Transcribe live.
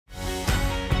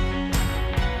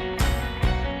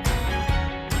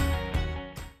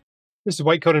This is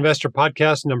White Coat Investor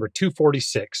Podcast number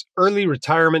 246, Early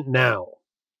Retirement Now.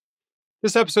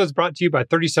 This episode is brought to you by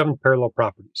 37th Parallel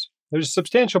Properties. There's a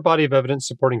substantial body of evidence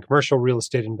supporting commercial real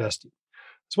estate investing.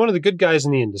 It's one of the good guys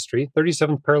in the industry.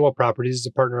 37th Parallel Properties is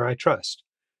a partner I trust.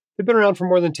 They've been around for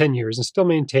more than 10 years and still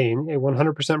maintain a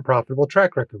 100% profitable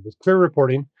track record with clear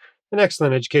reporting and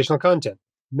excellent educational content.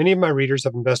 Many of my readers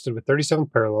have invested with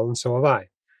 37th Parallel, and so have I.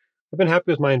 I've been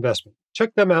happy with my investment.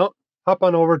 Check them out. Hop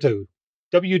on over to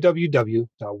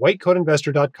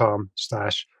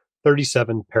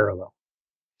www.whitecoatinvestor.com/37parallel.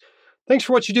 Thanks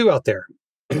for what you do out there.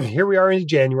 Here we are in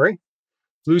January.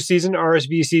 Flu season,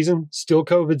 RSV season, still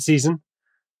COVID season,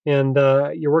 and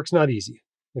your work's not easy.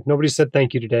 If nobody said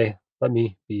thank you today, let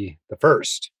me be the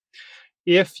first.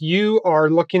 If you are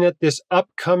looking at this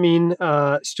upcoming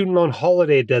student loan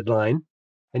holiday deadline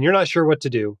and you're not sure what to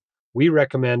do, we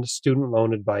recommend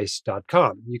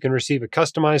studentloanadvice.com. You can receive a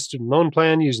customized student loan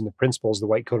plan using the principles of the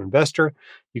White Coat Investor.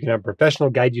 You can have a professional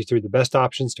guide you through the best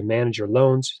options to manage your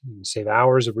loans. You can save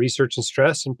hours of research and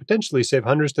stress and potentially save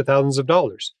hundreds to thousands of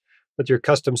dollars with your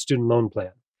custom student loan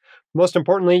plan. Most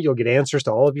importantly, you'll get answers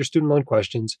to all of your student loan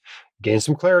questions, gain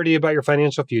some clarity about your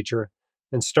financial future,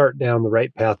 and start down the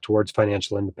right path towards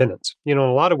financial independence. You know, in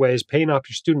a lot of ways, paying off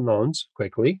your student loans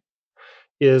quickly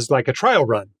is like a trial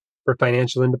run for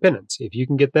financial independence. If you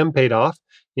can get them paid off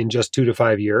in just 2 to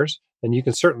 5 years, then you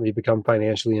can certainly become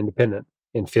financially independent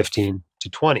in 15 to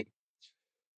 20.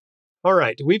 All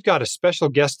right, we've got a special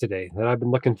guest today that I've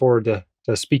been looking forward to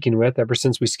speaking with ever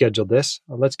since we scheduled this.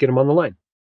 Let's get him on the line.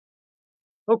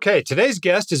 Okay, today's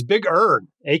guest is Big Earn,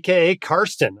 aka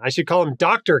Karsten. I should call him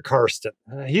Dr. Karsten.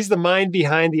 He's the mind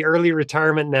behind the Early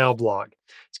Retirement Now blog.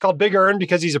 It's called Big Earn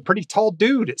because he's a pretty tall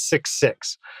dude at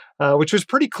 6'6", which was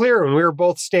pretty clear when we were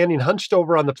both standing hunched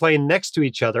over on the plane next to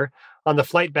each other on the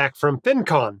flight back from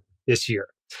FinCon this year.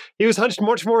 He was hunched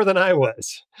much more than I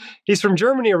was. He's from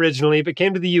Germany originally, but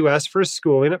came to the U.S. for his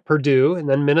schooling at Purdue and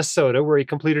then Minnesota, where he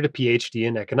completed a PhD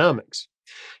in economics.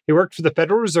 He worked for the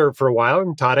Federal Reserve for a while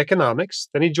and taught economics.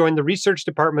 Then he joined the research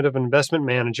department of investment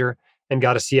manager and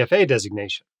got a CFA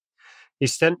designation. He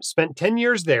spent 10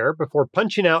 years there before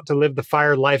punching out to live the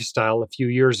F.I.R.E. lifestyle a few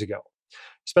years ago.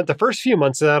 He spent the first few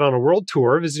months of that on a world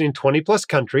tour, visiting 20-plus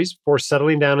countries before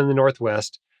settling down in the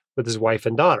Northwest with his wife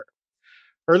and daughter.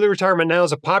 Early Retirement Now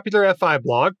is a popular FI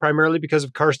blog, primarily because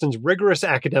of Karsten's rigorous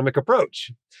academic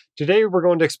approach. Today, we're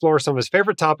going to explore some of his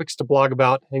favorite topics to blog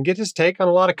about and get his take on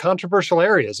a lot of controversial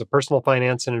areas of personal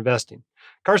finance and investing.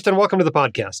 Karsten, welcome to the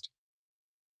podcast.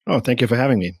 Oh, thank you for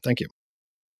having me. Thank you.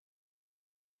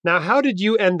 Now, how did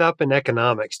you end up in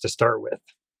economics to start with?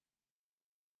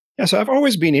 Yeah, so I've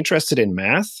always been interested in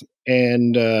math,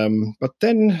 and but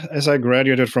then as I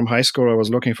graduated from high school, I was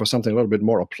looking for something a little bit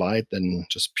more applied than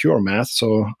just pure math.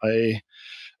 So I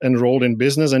enrolled in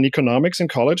business and economics in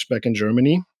college back in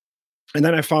Germany, and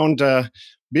then I found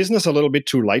business a little bit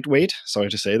too lightweight. Sorry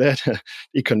to say that.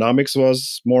 Economics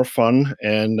was more fun,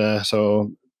 and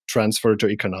so transferred to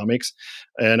economics.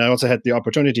 And I also had the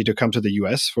opportunity to come to the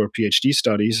US for PhD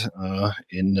studies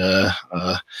in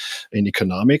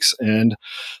economics. And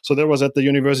so that was at the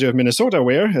University of Minnesota,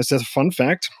 where, as a fun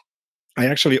fact, I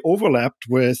actually overlapped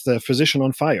with a physician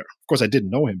on F.I.R.E. Of course, I didn't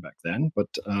know him back then, but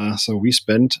so we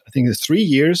spent, I think, 3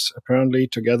 years apparently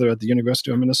together at the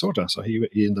University of Minnesota. So he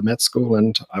in the med school,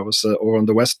 and I was over on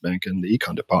the West Bank in the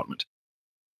econ department.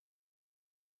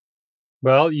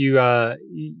 Well, you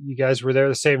guys were there at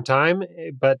the same time,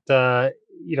 but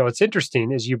what's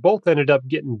interesting is you both ended up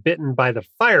getting bitten by the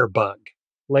F.I.R.E. bug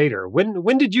later.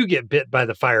 When did you get bit by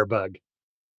the F.I.R.E. bug?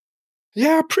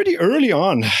 Yeah, pretty early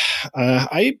on.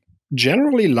 I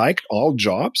generally liked all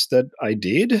jobs that I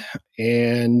did,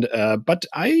 and but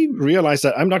I realized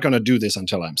that I'm not going to do this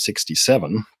until I'm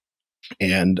 67,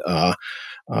 and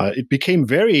it became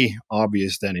very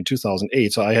obvious then in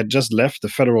 2008. So I had just left the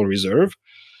Federal Reserve.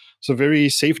 So very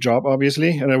safe job,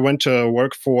 obviously. And I went to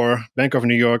work for Bank of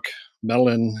New York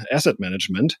Mellon Asset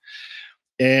Management.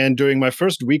 And during my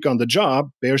first week on the job,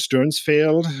 Bear Stearns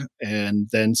failed. And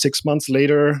then 6 months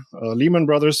later, Lehman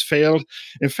Brothers failed.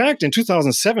 In fact, in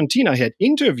 2017, I had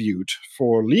interviewed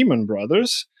for Lehman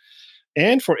Brothers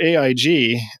and for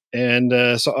AIG. And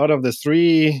so out of the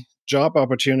 3 job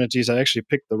opportunities, I actually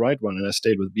picked the right one, and I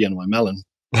stayed with BNY Mellon.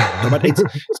 But it's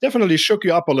definitely shook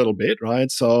you up a little bit,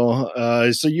 right? So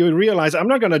you realize I'm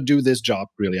not going to do this job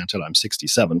really until I'm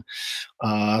 67.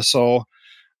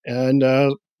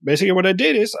 Basically what I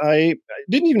did is I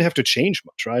didn't even have to change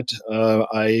much, right?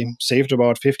 I saved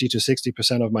about 50 to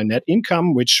 60% of my net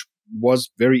income, which was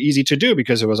very easy to do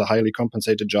because it was a highly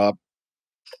compensated job.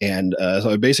 And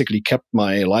so I basically kept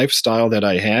my lifestyle that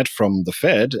I had from the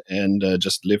Fed and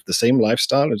just lived the same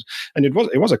lifestyle. And it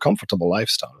was a comfortable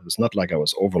lifestyle. It's not like I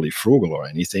was overly frugal or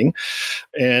anything.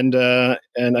 And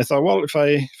I thought, well, if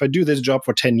I do this job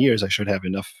for 10 years, I should have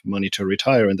enough money to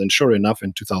retire. And then sure enough,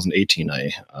 in 2018,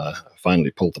 I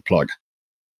finally pulled the plug.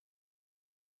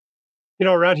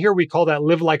 Around here, we call that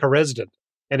live like a resident.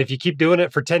 And if you keep doing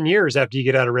it for 10 years after you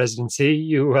get out of residency,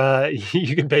 you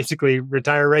you can basically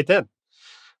retire right then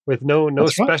with no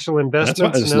That's right. special That's right.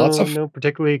 investments, There's lots of no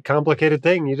particularly complicated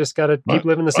thing. You just got to keep right,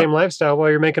 living the right. same lifestyle while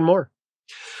you're making more.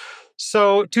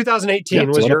 So Yeah, 2018 it's a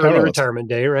was lot your of early parallels. retirement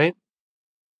day, right?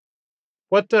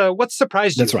 What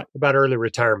surprised That's you right. about early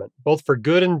retirement, both for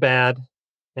good and bad,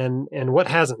 and what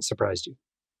hasn't surprised you?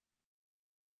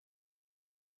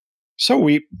 So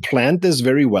we planned this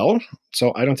very well.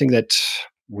 So I don't think that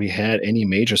we had any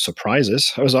major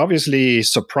surprises. I was obviously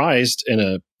surprised in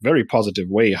a very positive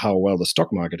way how well the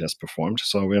stock market has performed.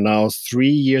 So we're now 3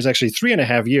 years, actually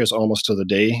 3.5 years almost to the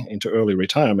day into early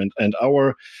retirement, and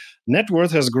our net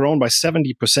worth has grown by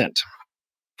 70%.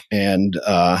 And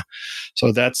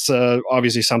so that's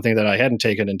obviously something that I hadn't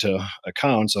taken into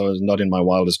account. So it's not in my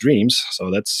wildest dreams. So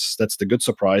that's the good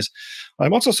surprise.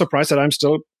 I'm also surprised that I'm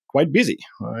still quite busy.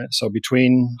 All right? So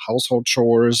between household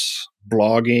chores,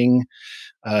 blogging,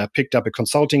 picked up a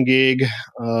consulting gig,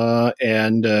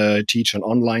 and teach an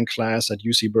online class at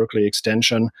UC Berkeley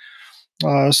Extension.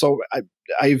 So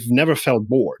I've never felt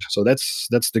bored. So that's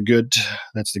the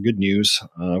good news.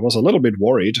 I was a little bit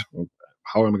worried.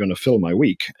 How am I going to fill my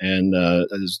week? And that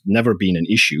has never been an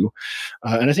issue.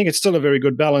 And I think it's still a very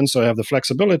good balance. So I have the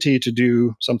flexibility to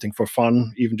do something for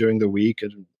fun, even during the week.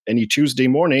 And any Tuesday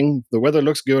morning, the weather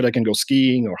looks good, I can go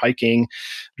skiing or hiking,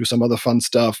 do some other fun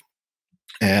stuff.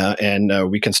 And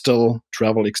we can still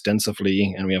travel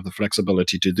extensively, and we have the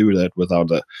flexibility to do that without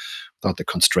the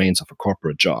constraints of a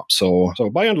corporate job. So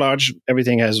by and large,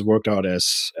 everything has worked out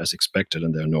as expected,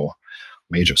 and there are no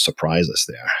major surprises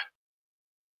there.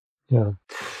 Yeah.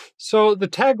 So the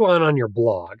tagline on your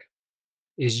blog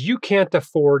is "You can't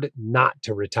afford not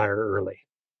to retire early."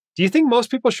 Do you think most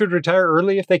people should retire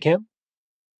early if they can?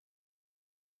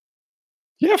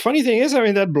 Yeah, funny thing is, I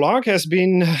mean, that blog has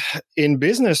been in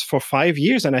business for 5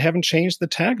 years, and I haven't changed the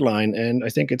tagline. And I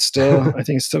think it's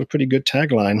still a pretty good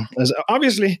tagline. As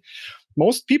obviously,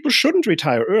 most people shouldn't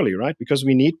retire early, right? Because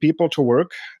we need people to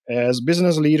work as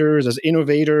business leaders, as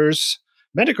innovators,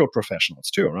 medical professionals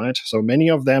too, right? So many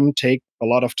of them take a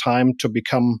lot of time to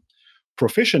become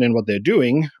proficient in what they're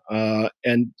doing,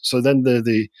 and so then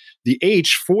the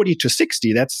age 40 to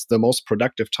 60, that's the most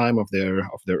productive time of their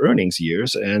earnings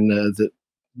years, and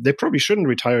they probably shouldn't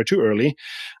retire too early.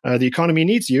 The economy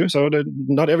needs you, so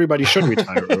not everybody should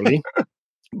retire early.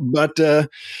 But the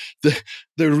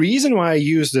reason why I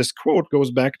use this quote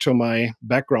goes back to my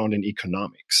background in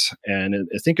economics, and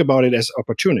think about it as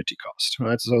opportunity cost,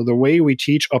 right? So the way we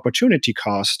teach opportunity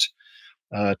cost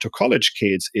to college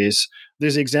kids is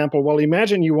this example. Well,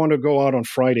 imagine you want to go out on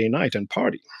Friday night and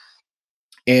party.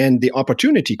 And the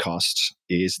opportunity cost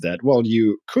is that, well,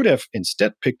 you could have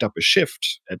instead picked up a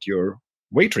shift at your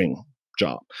waitering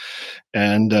job.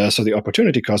 And so the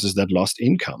opportunity cost is that lost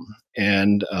income.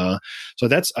 And so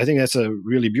I think that's a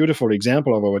really beautiful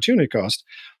example of opportunity cost.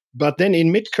 But then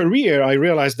in mid-career, I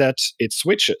realized that it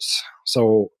switches.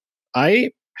 So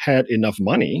I had enough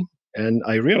money, and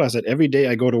I realized that every day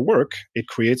I go to work, it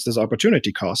creates this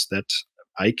opportunity cost that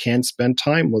I can't spend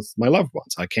time with my loved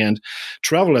ones. I can't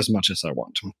travel as much as I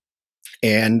want.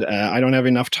 And I don't have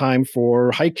enough time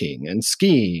for hiking and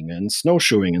skiing and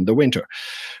snowshoeing in the winter.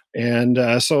 And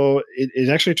so it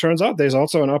actually turns out there's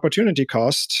also an opportunity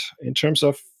cost in terms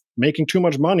of making too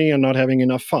much money and not having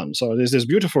enough fun. So there's this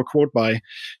beautiful quote by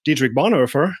Dietrich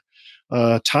Bonhoeffer: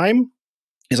 time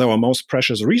is our most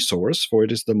precious resource, for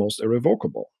it is the most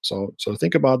irrevocable. So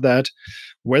think about that,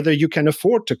 whether you can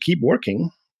afford to keep working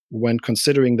when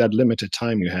considering that limited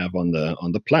time you have on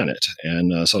the planet.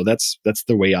 And so that's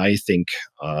the way I think.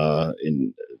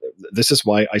 This is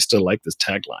why I still like this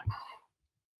tagline.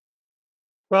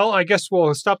 Well, I guess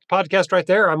we'll stop the podcast right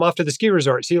there. I'm off to the ski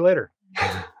resort. See you later.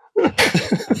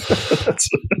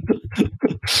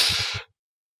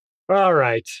 All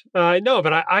right. No,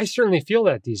 but I certainly feel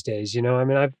that these days. I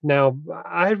mean,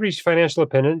 I reached financial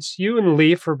independence. You and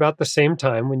Lee for about the same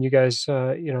time when you guys,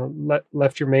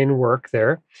 left your main work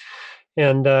there.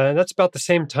 And that's about the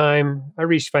same time I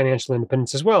reached financial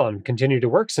independence as well, and continued to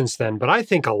work since then. But I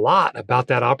think a lot about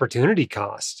that opportunity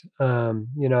cost,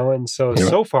 and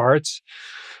so far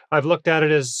I've looked at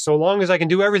it as, so long as I can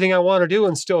do everything I want to do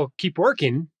and still keep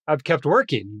working, I've kept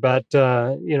working. But,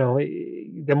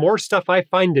 the more stuff I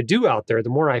find to do out there, the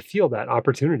more I feel that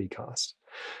opportunity cost.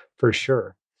 For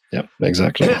sure. Yep,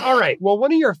 exactly. All right. Well,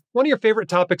 one of your favorite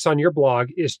topics on your blog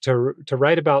is to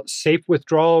write about safe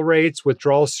withdrawal rates,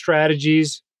 withdrawal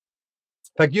strategies.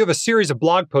 In fact, you have a series of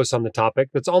blog posts on the topic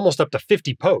that's almost up to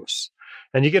 50 posts,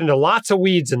 and you get into lots of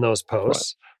weeds in those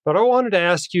posts. Right. But I wanted to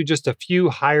ask you just a few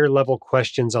higher level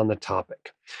questions on the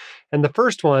topic. And the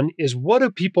first one is, what do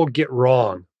people get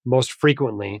wrong most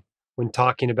frequently when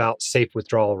talking about safe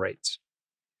withdrawal rates?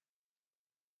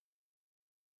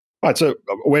 Right. So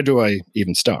where do I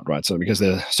even start? Right. So because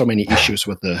there are so many issues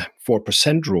with the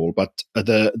 4% rule, but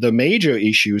the major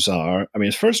issues are,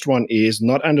 the first one is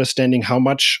not understanding how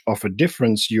much of a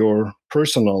difference your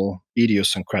personal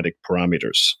idiosyncratic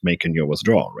parameters make in your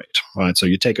withdrawal rate. Right. So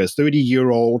you take a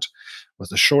 30-year-old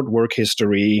with a short work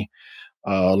history,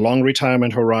 long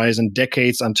retirement horizon,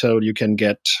 decades until you can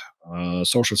get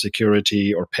Social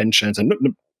Security or pensions, and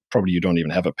probably you don't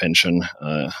even have a pension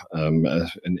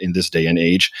in this day and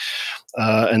age.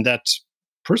 And that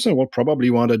person will probably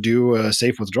want to do a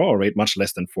safe withdrawal rate much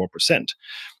less than 4%.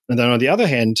 And then on the other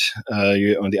hand,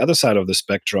 on the other side of the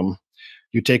spectrum,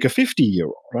 you take a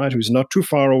 50-year-old, right, who's not too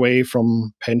far away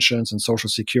from pensions and Social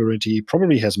Security,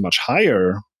 probably has much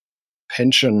higher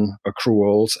pension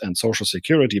accruals and Social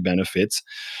Security benefits,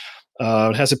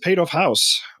 has a paid-off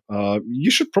house. You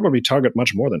should probably target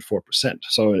much more than 4%.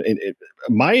 So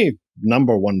my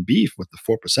number one beef with the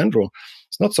 4% rule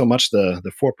is not so much the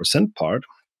 4% part.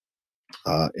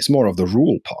 It's more of the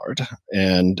rule part.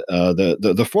 And the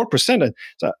 4%,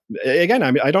 again,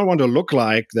 I don't want to look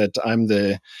like that I'm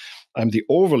the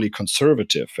overly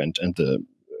conservative and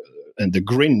the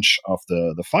Grinch of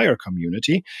the FIRE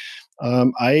community.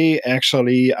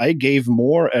 I gave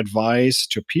more advice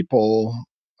to people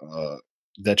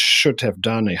that should have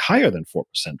done a higher than 4%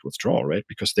 withdrawal rate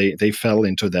because they fell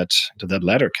into that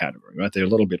latter category, right? They're a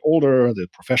little bit older, their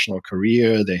professional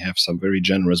career, they have some very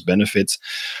generous benefits,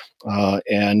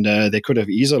 and they could have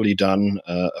easily done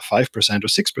a 5% or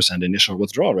 6% initial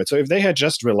withdrawal rate. So if they had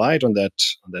just relied on that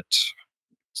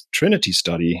Trinity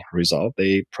study result,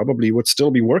 they probably would still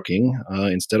be working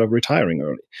instead of retiring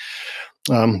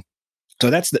early. So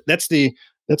that's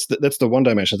the one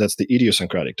dimension. That's the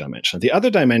idiosyncratic dimension. The other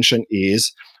dimension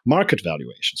is market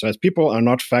valuation. So as people are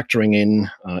not factoring in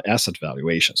asset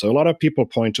valuation. So a lot of people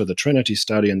point to the Trinity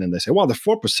study and then they say, well, the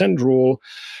 4% rule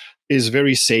is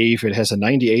very safe. It has a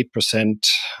 98%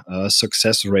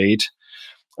 success rate.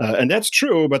 And that's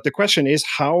true. But the question is,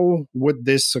 how would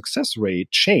this success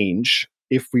rate change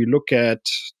if we look at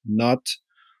not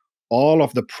all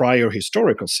of the prior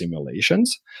historical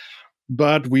simulations,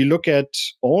 but we look at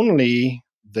only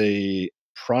the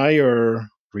prior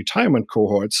retirement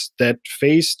cohorts that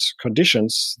faced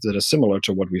conditions that are similar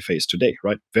to what we face today,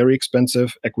 right? Very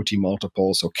expensive equity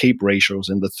multiples, so CAPE ratios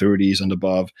in the 30s and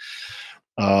above,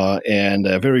 and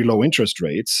very low interest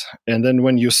rates. And then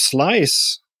when you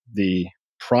slice the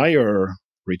prior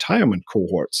retirement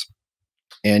cohorts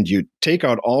and you take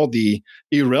out all the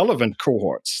irrelevant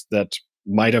cohorts that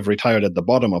might have retired at the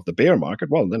bottom of the bear market,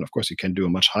 well, then, of course, you can do a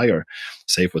much higher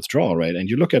safe withdrawal rate. And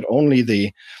you look at only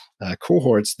the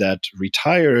cohorts that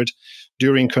retired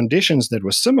during conditions that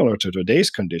were similar to today's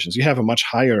conditions, you have a much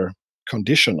higher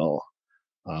conditional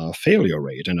failure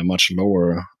rate and a much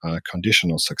lower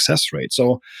conditional success rate.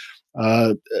 So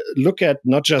look at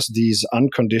not just these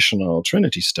unconditional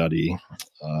Trinity study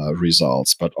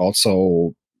results, but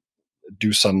also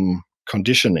do some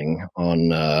conditioning on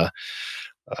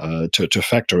to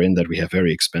factor in that we have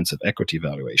very expensive equity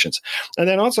valuations. And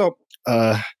then also,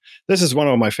 this is one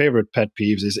of my favorite pet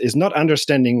peeves, is not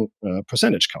understanding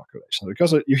percentage calculation.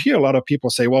 Because you hear a lot of people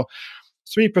say, well,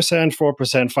 3%, 4%,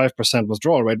 5%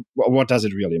 withdrawal rate, what does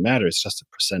it really matter? It's just a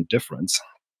percent difference.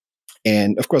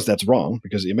 And of course, that's wrong,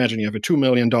 because imagine you have a $2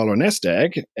 million nest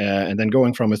egg, and then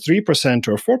going from a 3%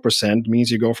 to a 4%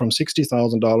 means you go from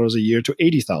 $60,000 a year to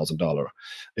 $80,000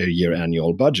 a year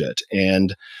annual budget.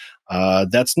 And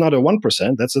that's not a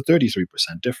 1%, that's a 33%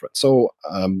 difference. So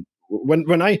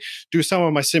when I do some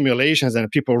of my simulations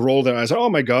and people roll their eyes, oh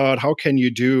my God, how can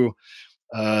you do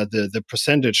the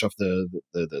percentage of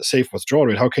the safe withdrawal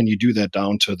rate? How can you do that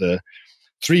down to the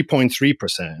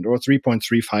 3.3% or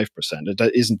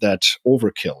 3.35%? Isn't that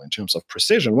overkill in terms of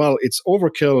precision? Well, it's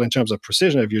overkill in terms of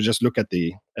precision if you just look at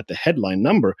the headline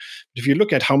number. But if you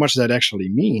look at how much that actually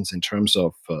means in terms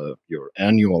of your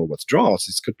annual withdrawals,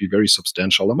 it could be very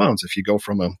substantial amounts. If you go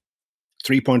from a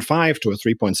 3.5 to a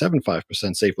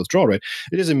 3.75% safe withdrawal rate,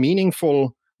 it is a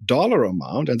meaningful dollar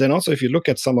amount. And then also, if you look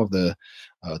at some of the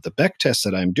back tests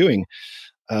that I'm doing,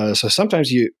 so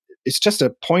sometimes it's just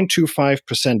a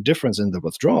 0.25% difference in the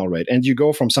withdrawal rate, and you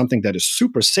go from something that is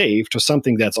super safe to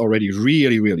something that's already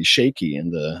really, really shaky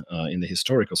in the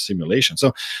historical simulation.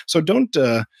 So don't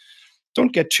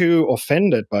get too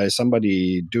offended by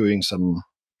somebody doing some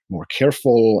more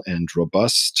careful and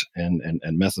robust and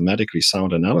mathematically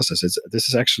sound analysis. This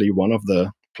is actually one of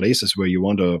the places where you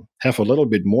want to have a little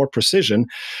bit more precision.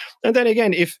 And then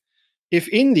again, if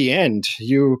in the end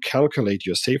you calculate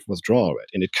your safe withdrawal rate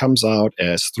and it comes out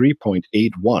as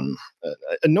 3.81,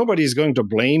 nobody's going to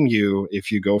blame you if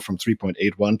you go from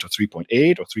 3.81 to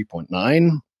 3.8 or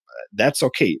 3.9. That's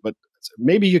okay. But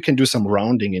maybe you can do some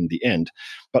rounding in the end.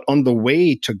 But on the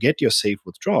way to get your safe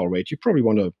withdrawal rate, you probably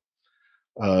want to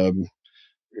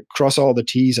cross all the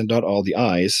T's and dot all the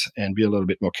I's and be a little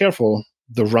bit more careful.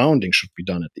 The rounding should be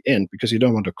done at the end because you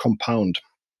don't want to compound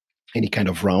any kind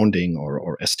of rounding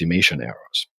or estimation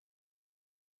errors.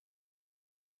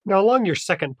 Now, along your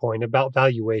second point about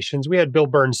valuations, we had Bill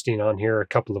Bernstein on here a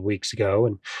couple of weeks ago,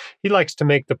 and he likes to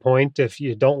make the point if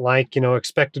you don't like,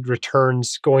 expected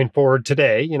returns going forward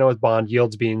today, with bond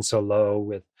yields being so low,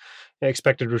 with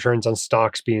expected returns on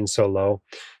stocks being so low,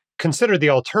 consider the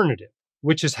alternative,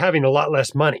 which is having a lot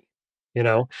less money,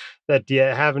 that you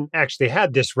haven't actually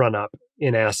had this run up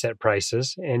in asset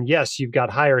prices. And yes, you've got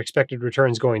higher expected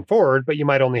returns going forward, but you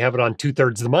might only have it on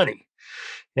 2/3 of the money.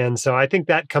 And so I think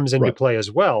that comes into play as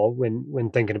well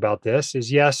when thinking about this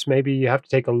is, yes, maybe you have to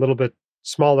take a little bit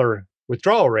smaller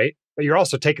withdrawal rate, but you're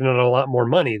also taking on a lot more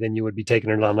money than you would be taking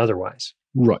it on otherwise.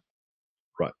 Right.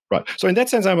 So in that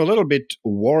sense, I'm a little bit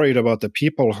worried about the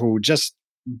people who just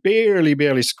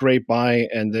barely scrape by,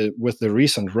 and with the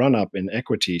recent run up in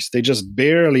equities, they just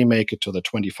barely make it to the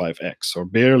 25x or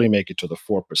barely make it to the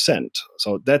 4%.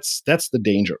 So that's the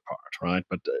danger part, right?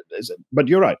 But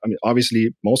you're right. I mean,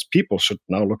 obviously, most people should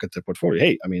now look at their portfolio.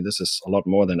 Hey, I mean, this is a lot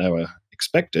more than I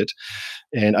expected,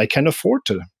 and I can afford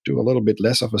to do a little bit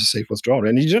less of a safe withdrawal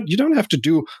rate. And you don't have to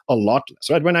do a lot less,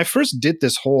 right? When I first did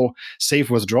this whole safe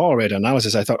withdrawal rate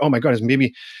analysis, I thought, oh my God,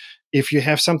 maybe if you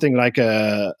have something like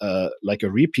a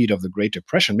repeat of the Great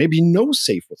Depression, maybe no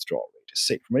safe withdrawal rate is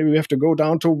safe. Maybe we have to go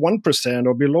down to 1%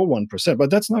 or below 1%. But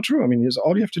that's not true. I mean,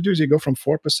 all you have to do is you go from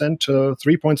 4% to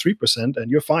 3.3%,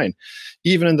 and you're fine,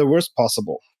 even in the worst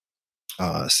possible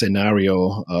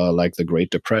scenario like the Great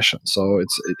Depression. So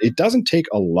it doesn't take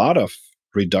a lot of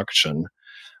reduction.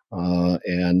 So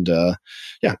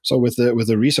with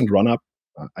the recent run up,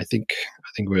 I think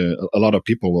a lot of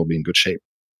people will be in good shape.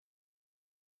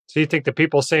 So you think the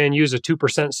people saying use a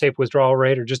 2% safe withdrawal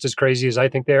rate are just as crazy as I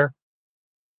think they are?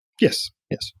 Yes.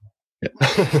 Yeah.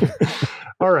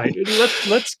 All right.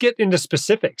 Let's get into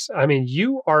specifics. I mean,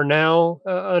 you are now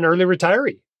an early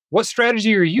retiree. What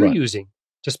strategy are you using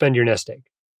to spend your nest egg?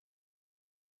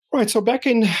 Right. So back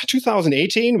in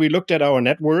 2018, we looked at our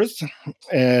net worth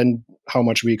and how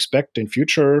much we expect in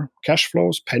future cash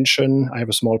flows, pension. I have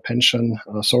a small pension,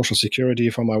 Social Security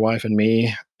for my wife and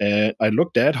me. And I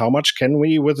looked at how much can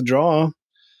we withdraw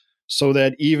so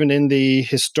that even in the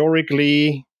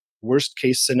historically worst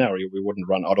case scenario, we wouldn't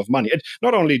run out of money. And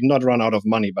not only not run out of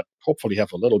money, but hopefully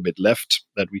have a little bit left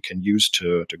that we can use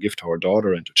to give to our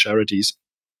daughter and to charities.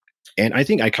 And I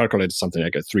think I calculated something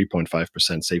like a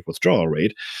 3.5% safe withdrawal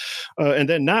rate. And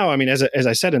then now, I mean, as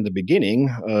I said in the beginning,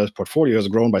 portfolio has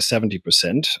grown by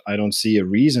 70%. I don't see a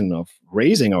reason of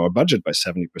raising our budget by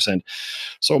 70%.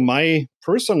 So my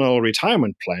personal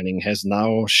retirement planning has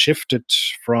now shifted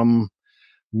from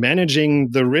managing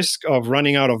the risk of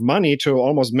running out of money to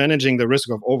almost managing the risk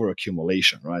of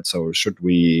overaccumulation, right? So should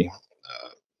we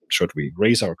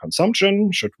raise our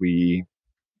consumption? Should we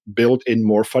build in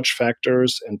more fudge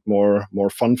factors and more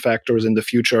fun factors in the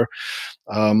future?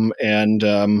 So in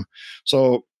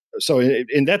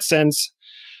that sense,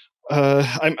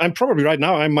 I'm probably right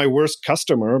now I'm my worst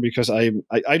customer because I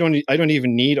don't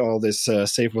even need all this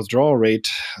safe withdrawal rate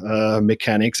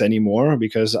mechanics anymore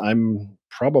because I'm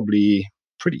probably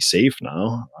pretty safe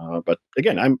now. But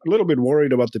again, I'm a little bit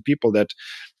worried about the people that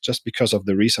just because of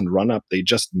the recent run-up, they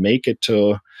just make it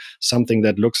to something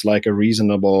that looks like a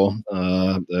reasonable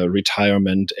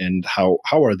retirement. And how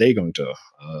are they going to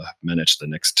manage the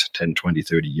next 10, 20,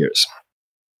 30 years?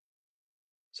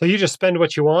 So you just spend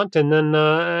what you want and then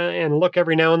and look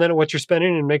every now and then at what you're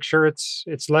spending and make sure it's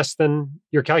less than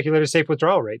your calculated safe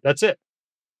withdrawal rate. That's it.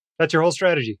 That's your whole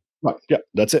strategy. Well, yeah,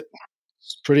 that's it.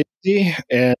 It's pretty easy.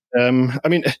 And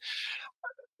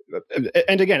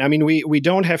and again, I mean, we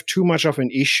don't have too much of an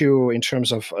issue in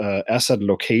terms of asset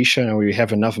location. We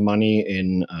have enough money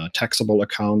in taxable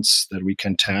accounts that we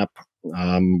can tap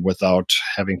without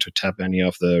having to tap any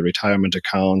of the retirement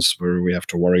accounts where we have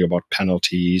to worry about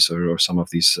penalties or some of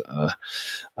these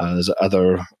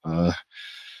other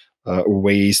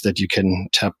ways that you can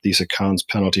tap these accounts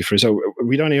penalty free. So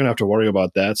we don't even have to worry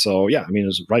about that. So yeah, I mean,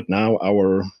 right now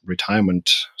our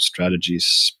retirement strategy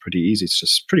is pretty easy. It's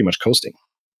just pretty much coasting.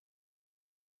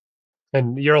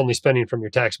 And you're only spending from your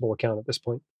taxable account at this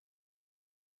point.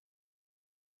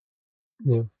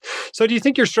 Yeah. So do you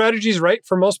think your strategy is right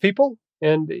for most people?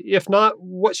 And if not,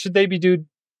 what should they be doing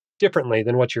differently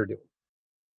than what you're doing?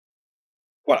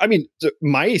 Well, I mean,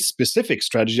 my specific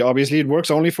strategy, obviously, it works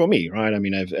only for me, right? I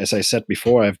mean, as I said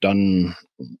before, I've done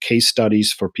case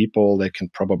studies for people that can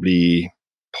probably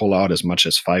pull out as much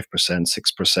as 5%,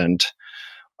 6%.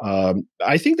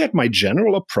 I think that my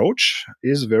general approach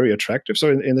is very attractive.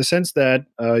 So, in the sense that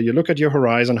you look at your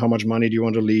horizon, how much money do you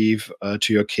want to leave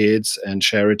to your kids and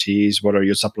charities? What are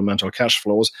your supplemental cash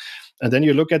flows? And then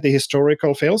you look at the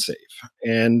historical failsafe.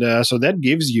 And so that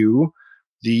gives you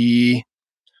the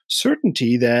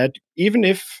certainty that even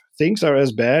if things are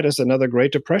as bad as another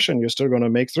Great Depression, you're still going to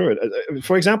make through it.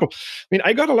 For example, I mean,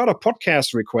 I got a lot of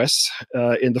podcast requests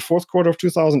in the fourth quarter of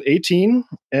 2018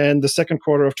 and the second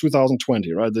quarter of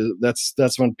 2020. Right,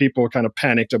 that's when people kind of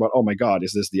panicked about, oh my God,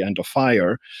 is this the end of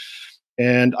FIRE?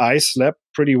 And I slept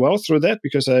pretty well through that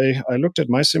because I looked at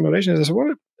my simulation and I said,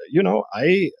 well, you know,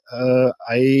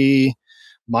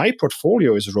 my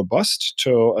portfolio is robust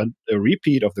to a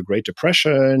repeat of the Great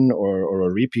Depression or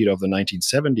a repeat of the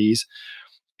 1970s.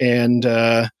 And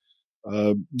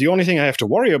the only thing I have to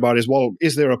worry about is, well,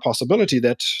 is there a possibility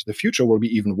that the future will be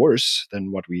even worse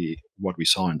than what we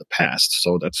saw in the past?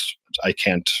 So I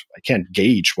can't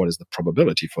gauge what is the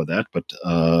probability for that, but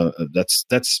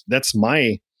that's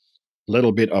my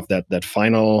little bit of that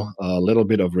final little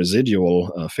bit of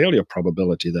residual failure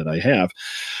probability that I have.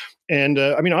 And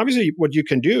I mean, obviously, what you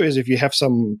can do is if you have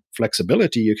some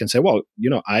flexibility, you can say, well, you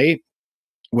know, I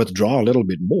withdraw a little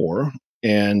bit more.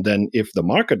 And then if the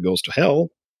market goes to hell,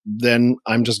 then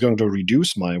I'm just going to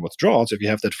reduce my withdrawals. If you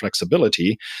have that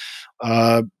flexibility,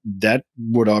 that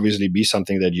would obviously be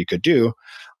something that you could do.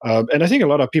 And I think a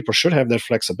lot of people should have that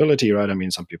flexibility, right? I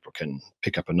mean, some people can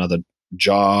pick up another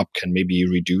job, can maybe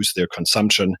reduce their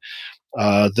consumption.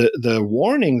 The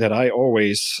warning that I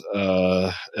always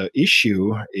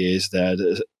issue is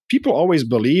that people always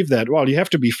believe that, well, you have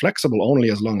to be flexible only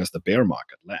as long as the bear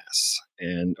market lasts.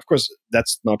 And of course,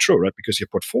 that's not true, right? Because your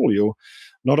portfolio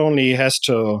not only has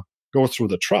to go through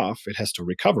the trough, it has to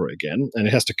recover again, and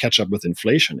it has to catch up with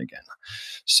inflation again.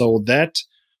 So that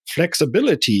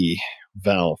flexibility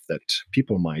valve that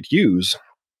people might use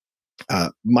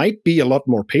might be a lot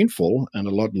more painful and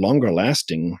a lot longer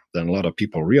lasting than a lot of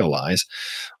people realize.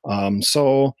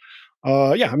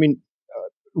 Yeah, I mean,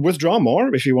 withdraw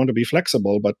more if you want to be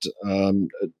flexible, but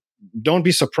don't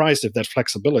be surprised if that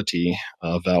flexibility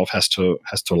valve has to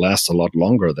last a lot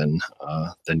longer than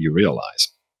you realize.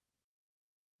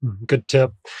 Good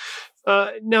tip.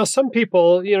 Now, some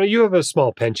people, you have a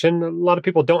small pension. A lot of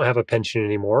people don't have a pension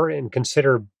anymore and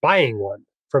consider buying one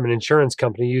from an insurance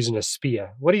company using a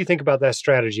SPIA. What do you think about that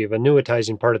strategy of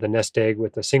annuitizing part of the nest egg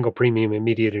with a single premium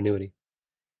immediate annuity?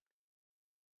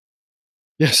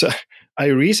 Yes, I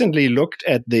recently looked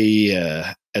at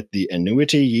the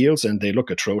annuity yields, and they look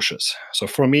atrocious. So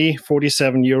for me,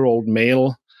 47-year-old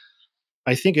male,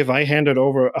 I think if I handed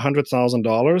over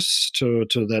 $100,000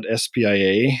 to that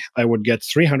SPIA, I would get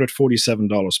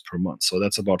 $347 per month. So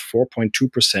that's about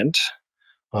 4.2%.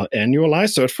 Annualized.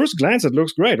 So at first glance, it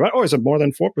looks great, right? Oh, it's a more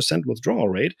than 4% withdrawal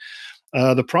rate.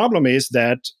 The problem is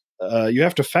that you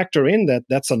have to factor in that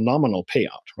that's a nominal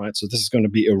payout, right? So this is going to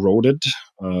be eroded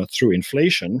through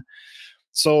inflation.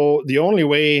 So the only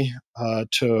way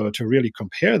to really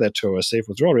compare that to a safe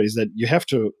withdrawal rate is that you have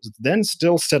to then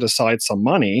still set aside some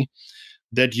money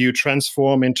that you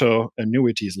transform into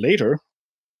annuities later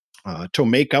to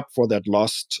make up for that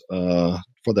lost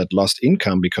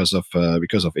income because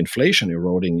of inflation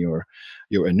eroding your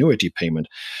annuity payment.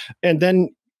 And then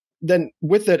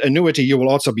with that annuity, you will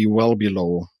also be well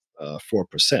below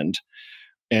 4%.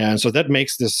 And so that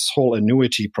makes this whole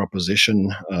annuity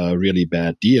proposition a really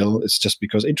bad deal. It's just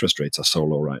because interest rates are so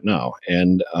low right now.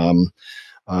 And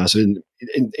so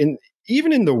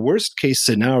even in the worst case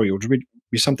scenario, which would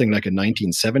be something like a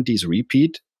 1970s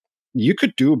repeat, you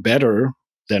could do better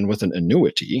than with an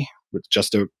annuity with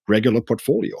just a regular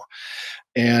portfolio.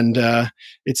 And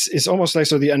it's almost like,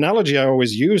 so the analogy I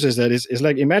always use is that it's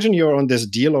like, imagine you're on this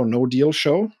Deal or No Deal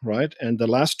show, right? And the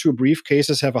last two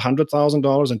briefcases have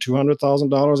 $100,000 and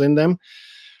 $200,000 in them.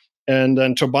 And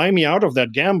then to buy me out of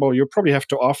that gamble, you probably have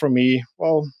to offer me,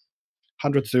 well,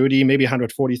 $130,000, maybe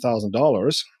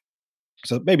 $140,000.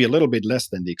 So maybe a little bit less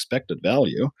than the expected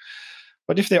value.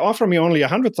 But if they offer me only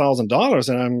 $100,000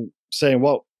 and I'm saying,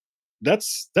 well,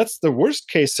 that's the worst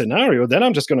case scenario. Then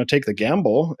I'm just going to take the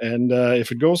gamble, and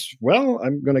if it goes well,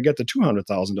 I'm going to get the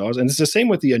 $200,000. And it's the same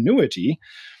with the annuity.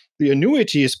 The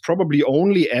annuity is probably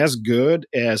only as good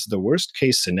as the worst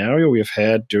case scenario we've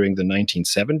had during the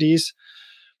 1970s.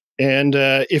 And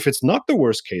if it's not the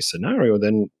worst case scenario,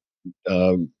 then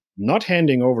not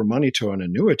handing over money to an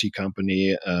annuity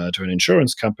company, to an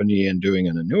insurance company, and doing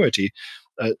an annuity,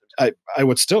 I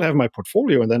would still have my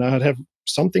portfolio, and then I'd have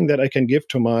something that I can give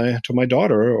to my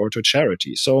daughter or to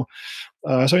charity. So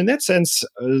in that sense,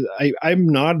 I'm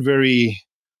not very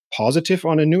positive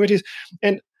on annuities.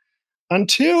 And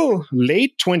until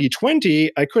late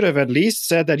 2020, I could have at least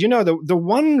said that, the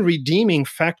one redeeming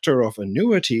factor of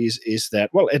annuities is that,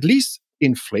 well, at least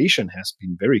inflation has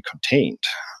been very contained.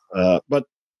 But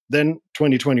then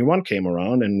 2021 came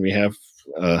around, and we have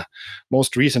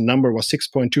most recent number was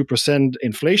 6.2%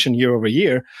 inflation year over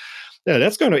year. Yeah,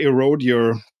 that's going to erode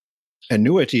your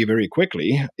annuity very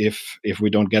quickly if we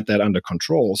don't get that under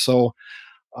control. So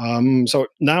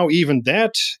now even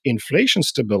that inflation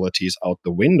stability is out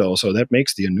the window. So that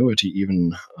makes the annuity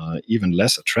even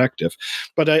less attractive.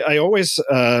 But I always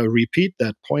repeat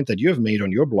that point that you have made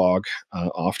on your blog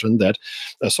often, that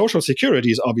Social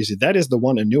Security is obviously, that is the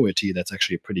one annuity that's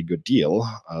actually a pretty good deal.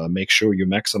 Make sure you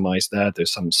maximize that.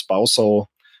 There's some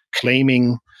spousal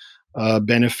claiming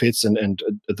benefits and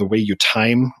the way you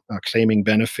time claiming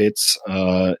benefits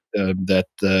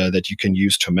that you can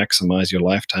use to maximize your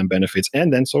lifetime benefits.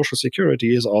 And then Social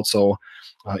Security is also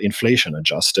inflation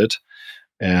adjusted.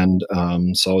 And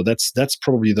so that's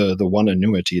probably the one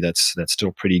annuity that's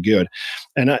still pretty good.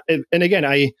 And again,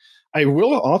 I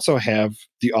will also have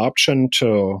the option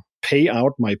to pay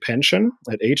out my pension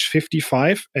at age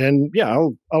 55. And yeah,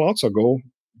 I'll also go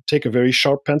take a very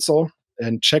sharp pencil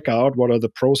and check out what are the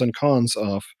pros and cons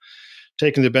of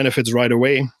taking the benefits right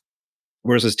away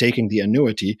versus taking the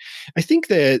annuity. I think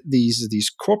that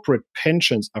these corporate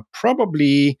pensions are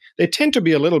they tend to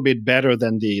be a little bit better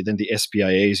than the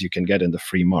SPIAs you can get in the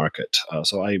free market.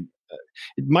 So it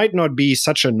might not be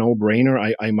such a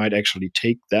no-brainer. I might actually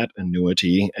take that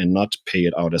annuity and not pay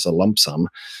it out as a lump sum.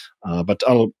 But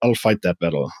I'll fight that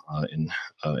battle in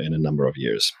a number of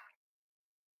years.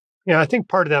 Yeah, I think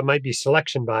part of that might be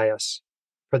selection bias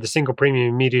for the single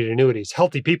premium immediate annuities.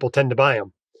 Healthy people tend to buy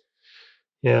them.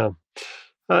 Yeah.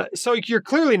 So you're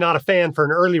clearly not a fan for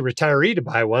an early retiree to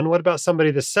buy one. What about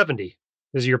somebody that's 70?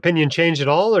 Does your opinion change at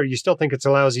all, or you still think it's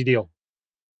a lousy deal?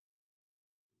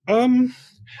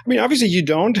 Obviously you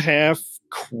don't have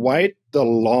quite the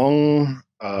long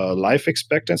life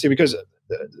expectancy because,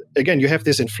 again, you have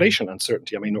this inflation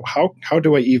uncertainty. How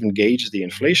do I even gauge the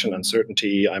inflation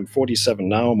uncertainty? I'm 47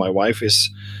 now. My wife is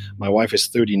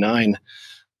 39.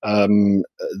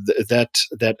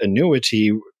 That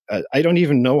annuity, I don't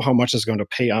even know how much is going to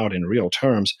pay out in real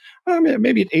terms.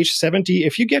 Maybe at age 70,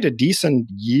 if you get a decent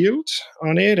yield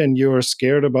on it and you're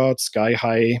scared about sky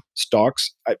high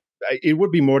stocks, it would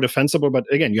be more defensible. But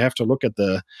again, you have to look at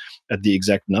the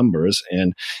exact numbers.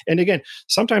 And again,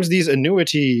 sometimes these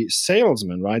annuity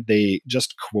salesmen, right, they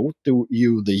just quote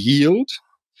you the yield.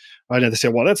 Right, and they say,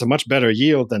 well, that's a much better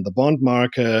yield than the bond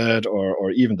market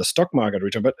or even the stock market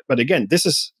return. But again, this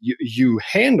is you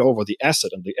hand over the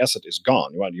asset and the asset is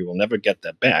gone. Right? You will never get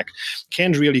that back.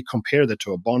 Can't really compare that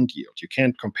to a bond yield. You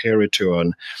can't compare it to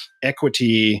an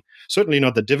equity, certainly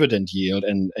not the dividend yield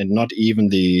and not even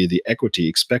the equity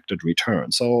expected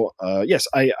return. So yes,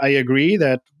 I agree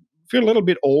that if you're a little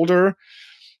bit older,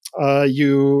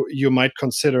 you might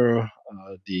consider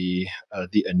the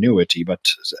annuity, but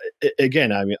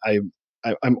again,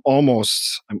 I'm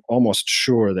almost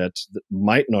sure that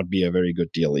might not be a very good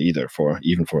deal either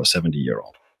even for a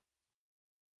 70-year-old.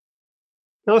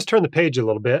 Now let's turn the page a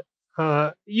little bit.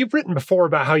 You've written before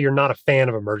about how you're not a fan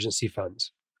of emergency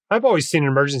funds. I've always seen an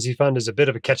emergency fund as a bit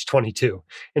of a catch-22.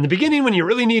 In the beginning, when you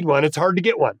really need one, it's hard to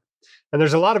get one, and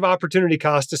there's a lot of opportunity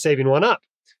cost to saving one up.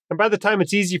 And by the time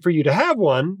it's easy for you to have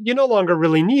one, you no longer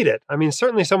really need it.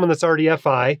 Certainly someone that's already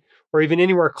FI or even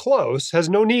anywhere close has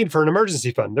no need for an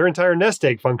emergency fund. Their entire nest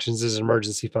egg functions as an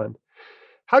emergency fund.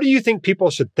 How do you think people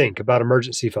should think about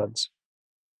emergency funds?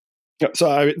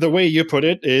 So the way you put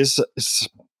it is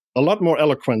a lot more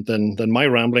eloquent than my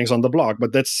ramblings on the blog,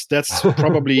 but that's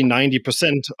probably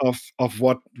 90% of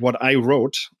what I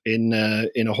wrote in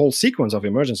a whole sequence of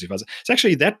emergency funds. It's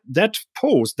actually that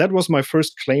post that was my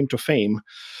first claim to fame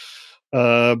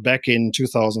back in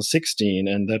 2016,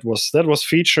 and that was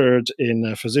featured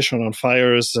in Physician on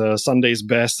Fire's Sunday's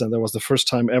Best, and that was the first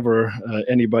time ever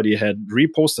anybody had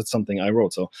reposted something I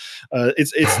wrote. So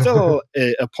it's still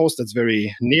a post that's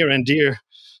very near and dear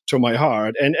to my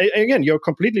heart. And again, you're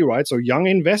completely right. So young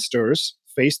investors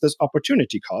face this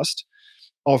opportunity cost.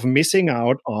 of missing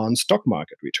out on stock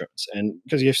market returns. And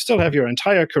because you still have your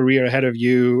entire career ahead of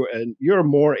you, and you're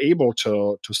more able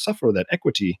to suffer that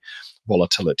equity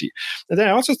volatility. And then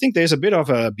I also think there's a bit of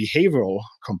a behavioral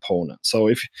component. So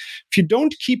if you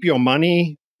don't keep your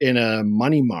money in a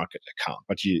money market account,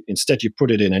 but instead you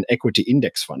put it in an equity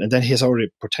index fund, and then it has already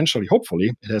potentially,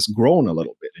 hopefully, it has grown a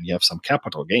little bit and you have some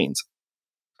capital gains.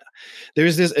 There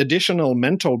is this additional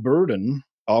mental burden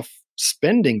of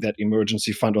spending that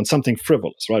emergency fund on something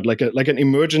frivolous, right? Like an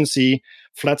emergency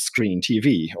flat screen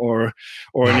TV or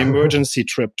an emergency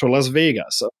trip to Las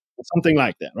Vegas, or something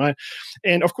like that, right?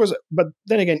 And of course, but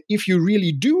then again, if you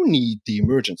really do need the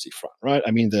emergency fund, right?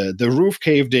 I mean, the roof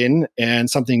caved in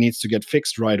and something needs to get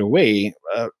fixed right away.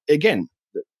 Again,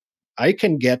 I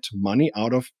can get money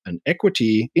out of an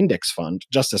equity index fund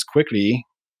just as quickly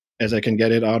as I can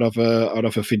get it out of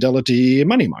a Fidelity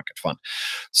money market fund.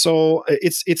 So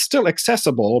it's still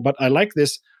accessible, but I like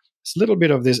this little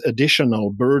bit of this additional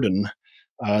burden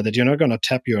that you're not going to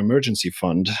tap your emergency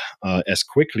fund as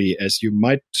quickly as you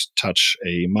might touch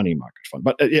a money market fund.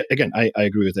 But again, I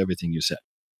agree with everything you said.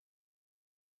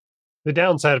 The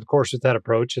downside, of course, with that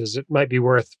approach is it might be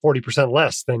worth 40%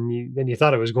 less than you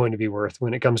thought it was going to be worth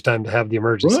when it comes time to have the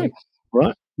emergency.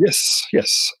 Right.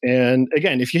 Yes. And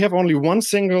again, if you have only one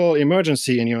single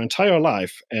emergency in your entire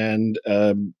life, and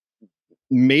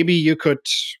maybe you could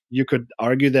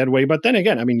argue that way, but then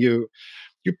again, I mean, you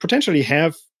potentially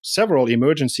have several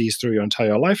emergencies through your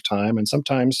entire lifetime, and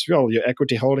sometimes, your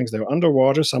equity holdings, they're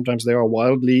underwater. Sometimes they are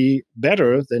wildly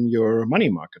better than your money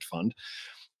market fund,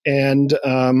 and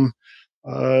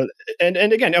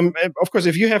again, of course,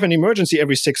 if you have an emergency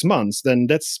every 6 months, then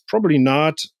that's probably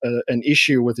not an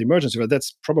issue with emergency, but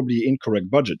that's probably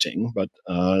incorrect budgeting. But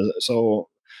so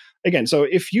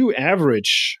if you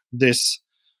average this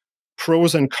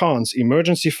pros and cons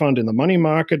emergency fund in the money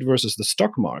market versus the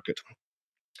stock market,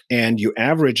 and you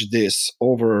average this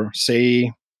over,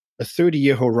 say, a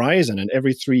 30-year horizon, and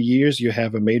every 3 years you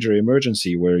have a major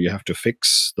emergency where you have to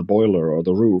fix the boiler or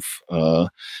the roof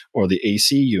or the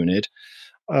AC unit.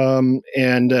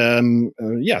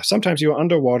 Sometimes you're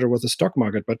underwater with the stock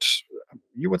market, but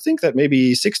you would think that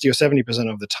maybe 60 or 70%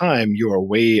 of the time you are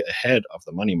way ahead of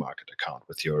the money market account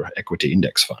with your equity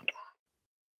index fund.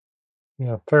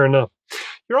 Yeah, fair enough.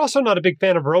 You're also not a big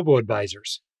fan of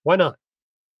Robo-Advisors. Why not?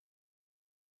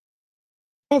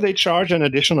 Well, they charge an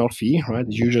additional fee, right?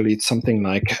 Usually it's something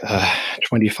like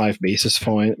 25 basis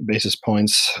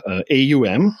points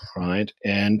AUM, right?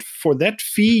 And for that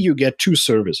fee, you get two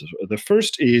services. The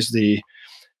first is the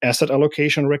asset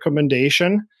allocation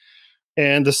recommendation,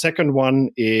 and the second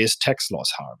one is tax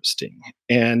loss harvesting.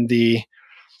 And the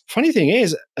funny thing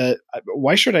is,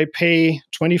 why should I pay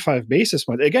 25 basis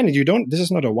points? Again, this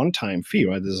is not a one-time fee,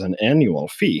 right? This is an annual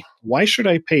fee. Why should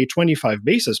I pay 25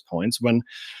 basis points when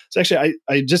it's actually,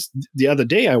 I just, the other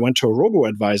day, I went to a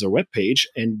Robo-Advisor webpage,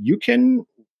 and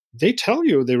they tell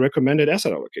you the recommended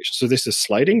asset allocation. So this is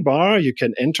sliding bar, you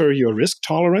can enter your risk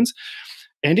tolerance,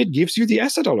 and it gives you the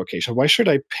asset allocation. Why should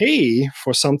I pay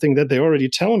for something that they already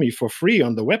tell me for free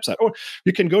on the website? Or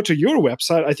you can go to your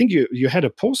website. I think you had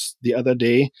a post the other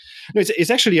day. No,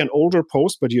 it's actually an older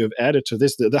post, but you have added to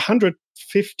this the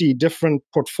 150 different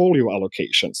portfolio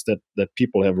allocations that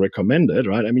people have recommended,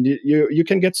 right? I mean, you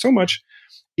can get so much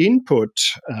input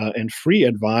and free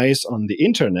advice on the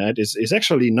internet. Is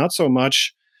actually not so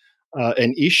much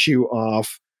an issue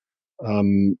of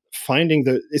finding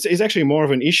it's actually more of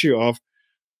an issue of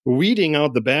weeding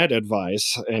out the bad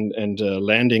advice and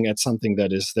landing at something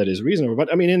that is reasonable.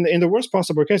 But I mean, in the worst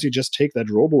possible case, you just take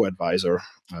that Robo-Advisor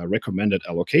recommended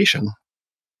allocation,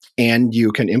 and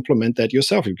you can implement that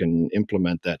yourself. You can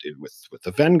implement that with the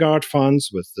Vanguard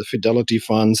funds, with the Fidelity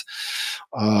funds,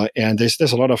 and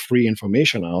there's a lot of free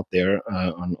information out there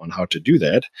on how to do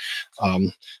that.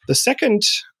 The second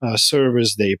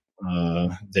service they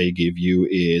give you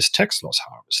is tax loss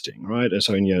harvesting, right? And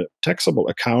so in your taxable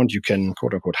account, you can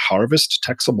quote unquote harvest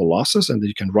taxable losses, and then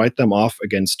you can write them off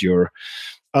against your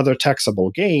other taxable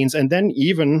gains, and then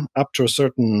even up to a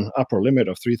certain upper limit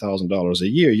of $3,000 a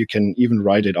year, you can even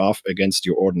write it off against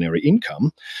your ordinary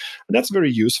income. And that's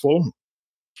very useful.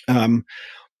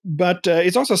 But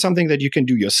it's also something that you can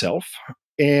do yourself.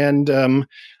 And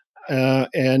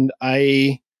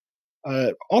I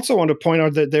also want to point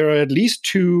out that there are at least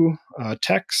two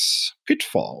tax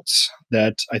pitfalls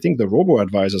that I think the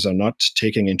robo-advisors are not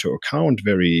taking into account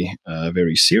very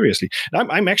seriously.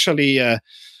 I'm actually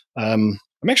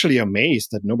amazed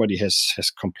that nobody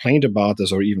has complained about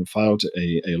this or even filed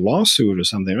a lawsuit or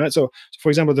something, right? So, for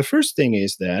example, the first thing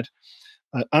is that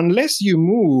unless you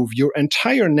move your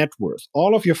entire net worth,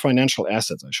 all of your financial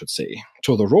assets, I should say,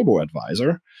 to the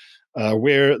robo-advisor,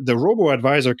 where the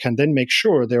robo-advisor can then make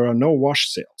sure there are no wash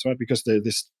sales, right? Because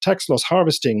this tax loss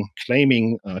harvesting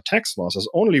claiming tax losses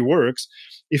only works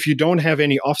if you don't have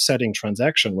any offsetting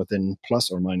transaction within plus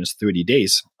or minus 30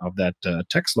 days of that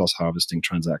tax loss harvesting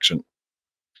transaction.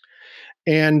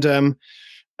 And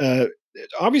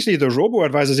obviously, the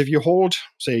robo-advisors, if you hold,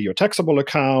 say, your taxable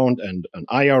account and an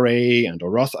IRA and a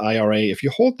Roth IRA, if you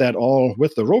hold that all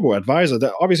with the robo-advisor,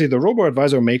 obviously the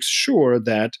robo-advisor makes sure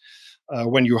that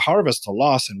when you harvest a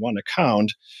loss in one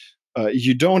account,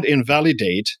 you don't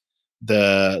invalidate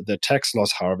the tax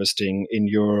loss harvesting in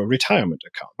your retirement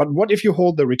account. But what if you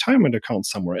hold the retirement account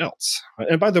somewhere else?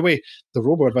 And by the way, the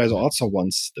robo-advisor also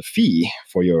wants the fee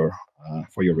for your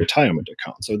retirement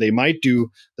account. So they might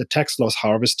do the tax loss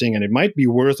harvesting, and it might be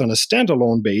worth on a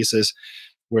standalone basis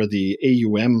where the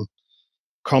AUM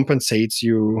compensates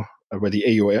you, where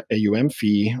the AUM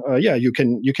fee, you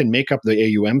can make up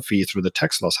the AUM fee through the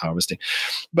tax loss harvesting.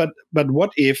 But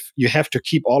what if you have to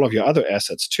keep all of your other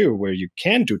assets too, where you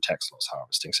can do tax loss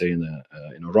harvesting, say in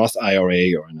a Roth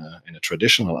IRA or in a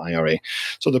traditional IRA?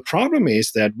 So the problem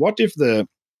is that what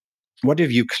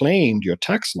if you claimed your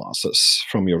tax losses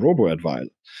from your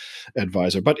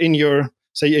robo-advisor, but in your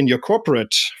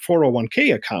corporate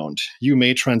 401k account, you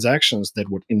made transactions that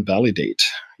would invalidate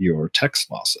your tax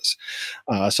losses.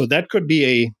 So that could be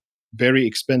a very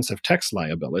expensive tax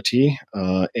liability.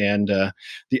 And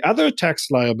the other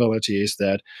tax liability is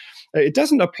that it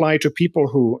doesn't apply to people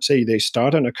who, say, they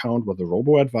start an account with a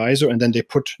robo-advisor and then they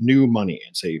put new money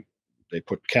in, say, they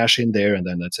put cash in there and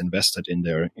then that's invested in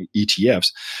their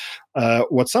ETFs.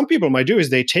 What some people might do is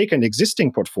they take an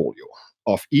existing portfolio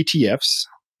of ETFs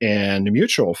and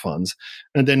mutual funds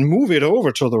and then move it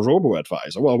over to the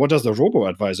robo-advisor. Well, what does the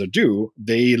robo-advisor do?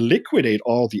 They liquidate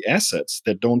all the assets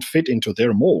that don't fit into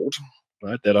their mold,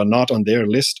 right, that are not on their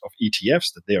list of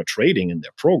ETFs that they are trading in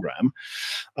their program,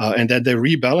 and then they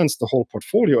rebalance the whole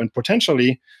portfolio and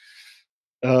potentially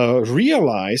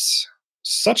realize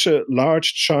such a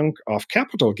large chunk of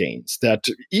capital gains that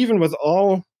even with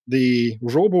all the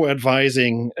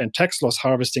robo-advising and tax loss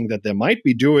harvesting that they might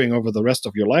be doing over the rest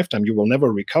of your lifetime, you will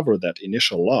never recover that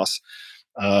initial loss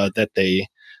that they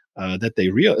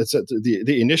it's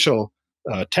the initial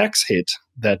tax hit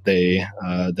that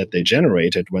they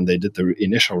generated when they did the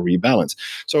initial rebalance.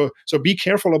 So be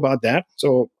careful about that.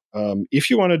 So if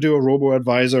you want to do a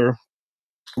robo-advisor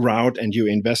route and you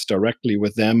invest directly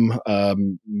with them,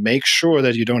 make sure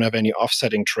that you don't have any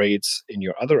offsetting trades in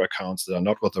your other accounts that are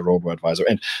not with the robo-advisor,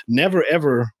 and never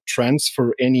ever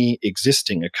transfer any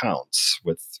existing accounts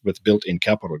with built-in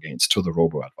capital gains to the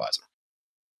robo-advisor.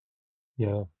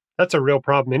 Yeah, that's a real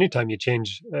problem anytime you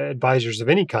change advisors of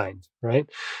any kind, right?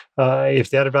 If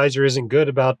that advisor isn't good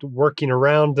about working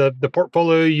around the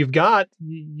portfolio you've got,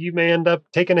 you may end up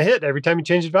taking a hit every time you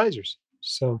change advisors.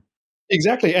 So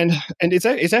exactly, and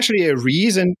it's actually a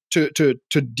reason to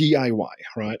DIY,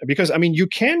 right? Because I mean, you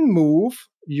can move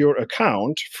your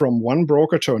account from one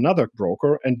broker to another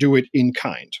broker and do it in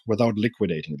kind without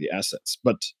liquidating the assets,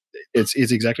 but it's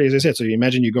exactly as I said. So you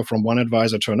imagine you go from one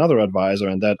advisor to another advisor,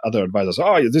 and that other advisor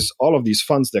says, all of these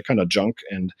funds, they're kind of junk,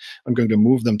 and I'm going to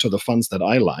move them to the funds that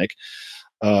I like.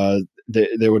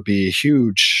 There would be a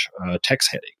huge tax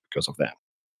headache because of that.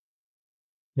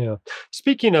 Yeah.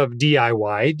 Speaking of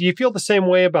DIY, do you feel the same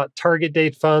way about target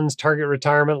date funds, target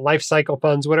retirement, life cycle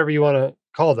funds, whatever you want to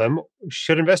call them?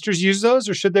 Should investors use those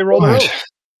or should they roll their own?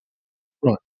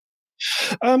 Right.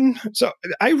 So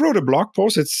I wrote a blog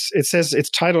post. It's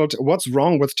titled "What's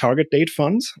Wrong with Target Date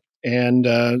Funds?" And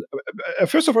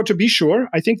first of all, to be sure,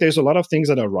 I think there's a lot of things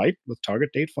that are right with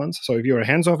target date funds. So if you're a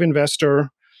hands-off investor,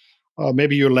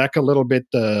 maybe you lack a little bit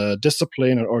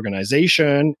discipline and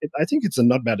organization, I think it's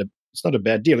not a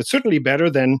bad deal. It's certainly better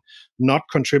than not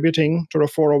contributing to a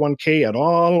 401k at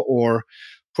all, or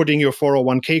putting your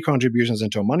 401k contributions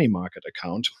into a money market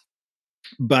account.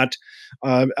 But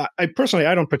I personally,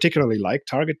 I don't particularly like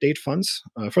target date funds.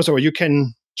 First of all, you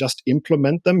can just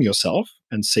implement them yourself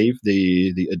and save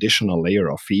the additional layer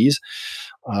of fees.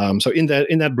 So in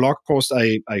that blog post,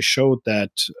 I showed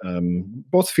that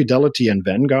both Fidelity and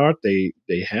Vanguard, they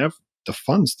have the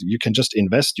funds. You can just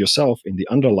invest yourself in the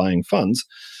underlying funds,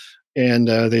 and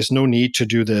there's no need to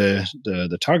do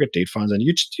the target date funds. And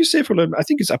you save for, I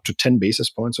think it's up to 10 basis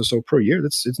points or so per year.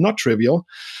 It's not trivial.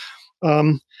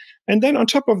 And then on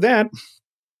top of that,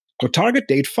 the target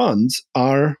date funds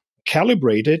are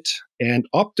calibrated and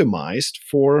optimized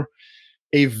for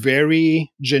a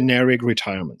very generic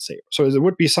retirement saver. So there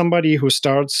would be somebody who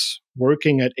starts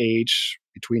working at age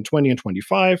between 20 and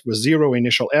 25 with zero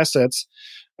initial assets,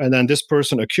 and then this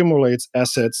person accumulates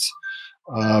assets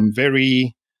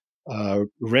very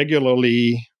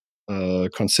regularly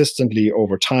consistently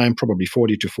over time, probably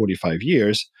 40 to 45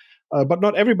 years. But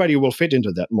not everybody will fit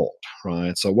into that mold,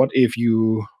 right? So what if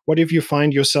you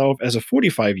find yourself as a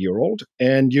 45-year-old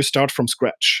and you start from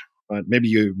scratch? Right? Maybe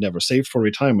you never saved for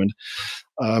retirement.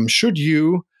 Should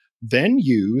you then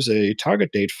use a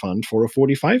target date fund for a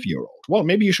 45-year-old? Well,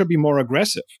 maybe you should be more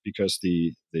aggressive because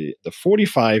the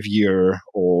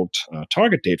 45-year-old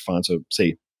target date funds, so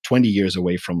say 20 years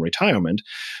away from retirement,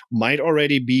 might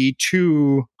already be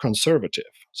too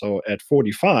conservative. So at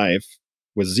 45,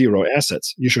 with zero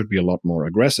assets, you should be a lot more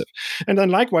aggressive. And then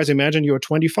likewise, imagine you're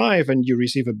 25 and you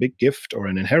receive a big gift or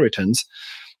an inheritance.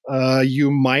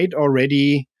 You might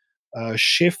already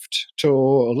shift to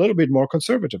a little bit more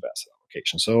conservative asset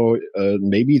allocation. So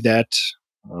maybe that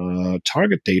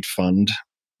target date fund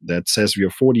that says you're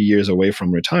 40 years away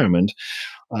from retirement,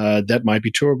 that might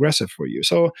be too aggressive for you.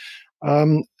 So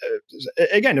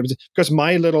again, because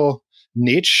my little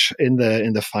niche in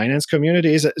the finance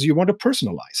community is you want to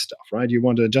personalize stuff, right? You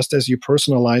want to, just as you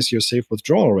personalize your safe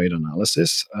withdrawal rate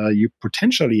analysis, you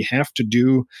potentially have to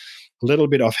do a little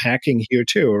bit of hacking here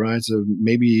too, right? So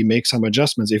maybe make some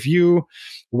adjustments. If you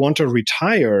want to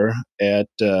retire at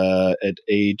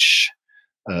age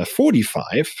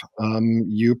 45,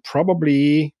 you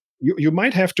probably you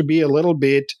might have to be a little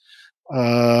bit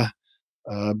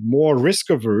more risk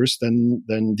averse than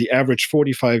the average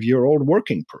 45-year-old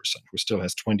working person who still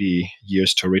has 20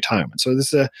 years to retirement. So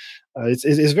this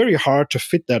it's very hard to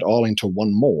fit that all into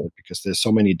one mold because there's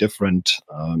so many different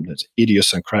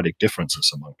idiosyncratic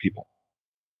differences among people.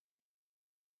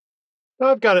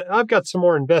 I've got some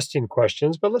more investing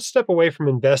questions, but let's step away from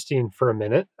investing for a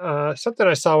minute. Something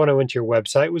I saw when I went to your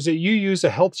website was that you use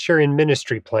a health sharing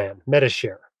ministry plan,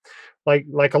 MediShare,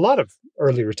 like a lot of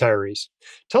early retirees.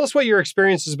 Tell us what your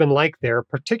experience has been like there,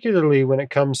 particularly when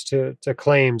it comes to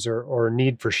claims or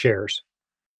need for shares.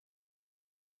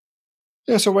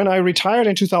 Yeah, so when I retired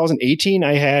in 2018,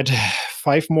 I had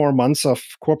 5 more months of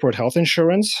corporate health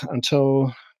insurance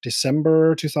until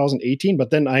December 2018. But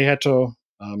then I had to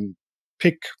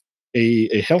pick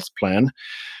a health plan.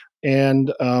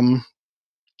 And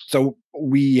so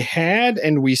we had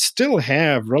and we still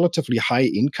have relatively high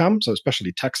income, so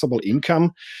especially taxable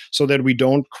income, so that we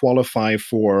don't qualify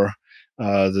for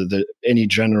any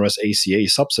generous ACA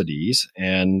subsidies.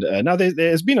 And now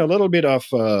there's been a little bit of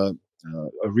a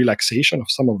relaxation of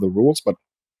some of the rules, but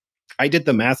I did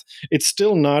the math. It's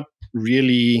still not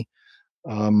really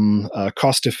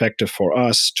cost effective for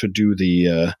us to do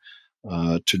the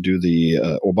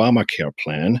Obamacare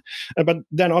plan. But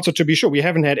then also to be sure, we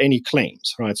haven't had any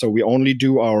claims, right? So we only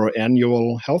do our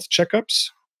annual health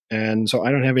checkups. And so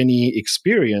I don't have any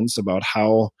experience about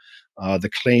how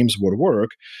the claims would work.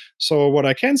 So what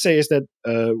I can say is that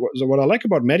what I like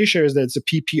about MediShare is that it's a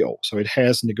PPO. So it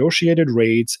has negotiated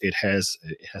rates. It has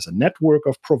a network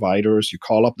of providers. You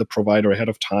call up the provider ahead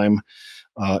of time.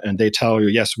 And they tell you,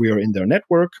 yes, we are in their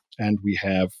network and we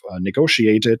have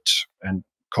negotiated and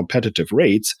competitive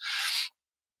rates.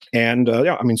 And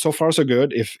so far so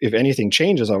good. If anything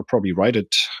changes, I'll probably write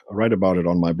about it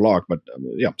on my blog. But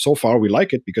so far we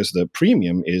like it because the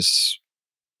premium is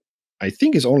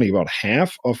only about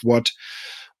half of what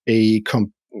a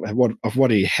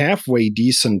halfway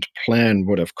decent plan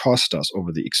would have cost us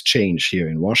over the exchange here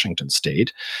in Washington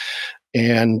State.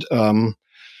 And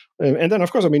then,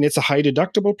 of course, it's a high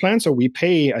deductible plan. So we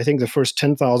pay, I think, the first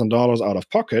 $10,000 out of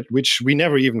pocket, which we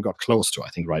never even got close to. I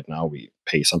think right now we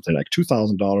pay something like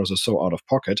 $2,000 or so out of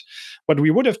pocket. But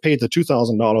we would have paid the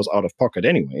 $2,000 out of pocket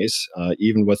anyways,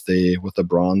 even with the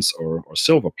bronze or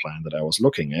silver plan that I was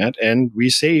looking at. And we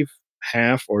save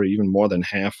half or even more than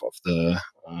half of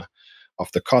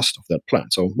the cost of that plan.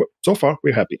 So far,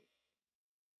 we're happy.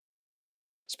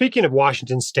 Speaking of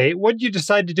Washington State, what did you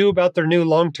decide to do about their new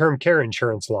long-term care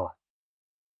insurance law?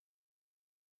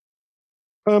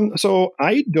 So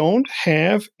I don't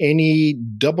have any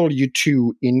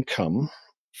W-2 income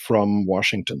from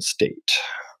Washington State.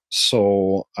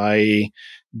 So I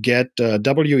get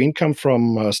W income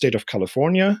from state of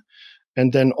California,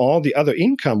 and then all the other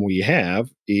income we have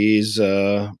is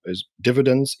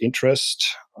dividends, interest,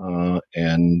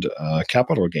 and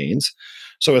capital gains.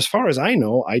 So as far as I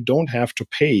know, I don't have to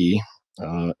pay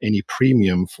any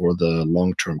premium for the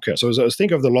long-term care. So as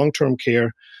think of the long-term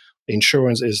care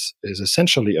insurance is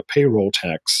essentially a payroll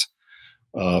tax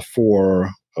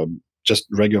for just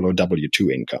regular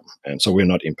W-2 income. And so we're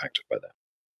not impacted by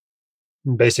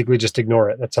that. Basically, just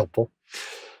ignore it. That's helpful.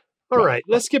 All right,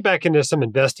 let's get back into some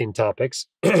investing topics.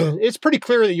 It's pretty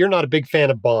clear that you're not a big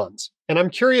fan of bonds. And I'm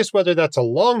curious whether that's a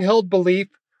long-held belief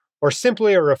or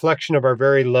simply a reflection of our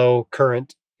very low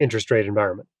current interest rate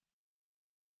environment.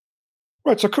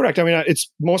 Right, so correct. I mean,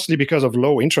 it's mostly because of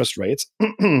low interest rates.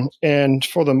 And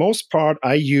for the most part,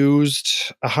 I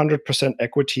used 100%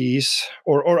 equities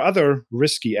or other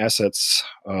risky assets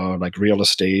like real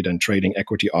estate and trading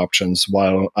equity options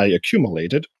while I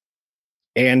accumulated.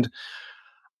 And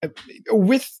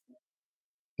with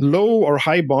low or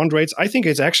high bond rates, I think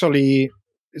it's actually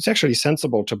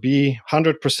sensible to be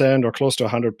 100% or close to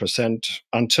 100%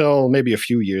 until maybe a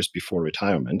few years before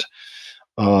retirement.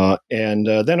 And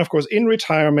then, of course, in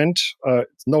retirement,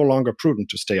 it's no longer prudent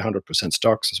to stay 100%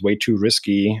 stocks. It's way too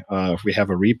risky. If we have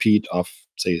a repeat of,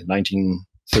 say,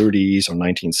 1930s or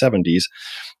 1970s,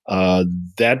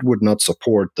 that would not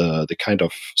support the kind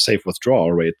of safe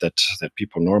withdrawal rate that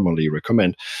people normally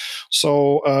recommend.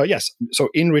 So, yes, so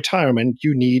in retirement,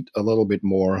 you need a little bit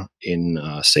more in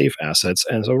safe assets.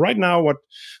 And so right now, what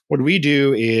we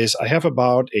do is I have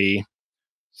about a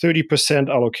 30%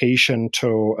 allocation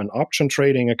to an option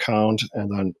trading account, and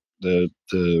then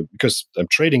the because I'm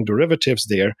trading derivatives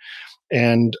there,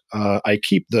 and I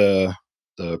keep the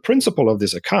principal of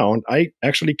this account. I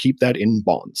actually keep that in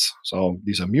bonds. So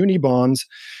these are muni bonds,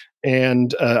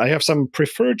 and I have some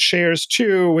preferred shares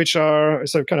too, which are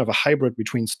it's a kind of a hybrid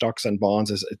between stocks and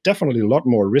bonds. It's definitely a lot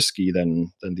more risky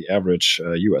than the average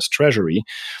U.S. Treasury.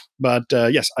 But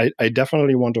yes, I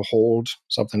definitely want to hold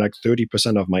something like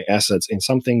 30% of my assets in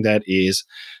something that is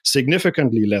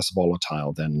significantly less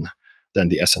volatile than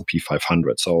the S&P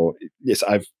 500. So yes,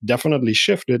 I've definitely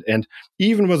shifted. And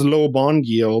even with low bond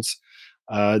yields,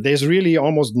 there's really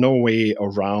almost no way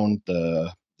around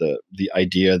the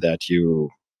idea that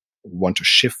you want to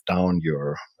shift down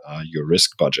your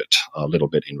risk budget a little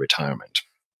bit in retirement.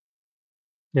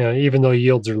 Yeah, even though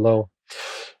yields are low.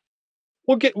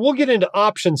 We'll get into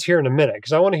options here in a minute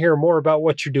because I want to hear more about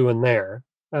what you're doing there.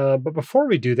 But before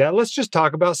we do that, let's just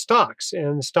talk about stocks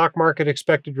and the stock market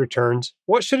expected returns.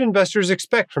 What should investors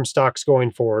expect from stocks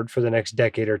going forward for the next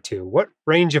decade or two? What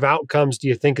range of outcomes do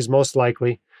you think is most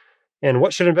likely? And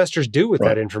what should investors do with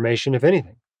that information, if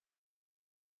anything?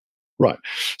 Right.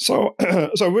 So,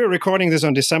 so we're recording this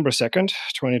on December 2nd,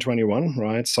 2021,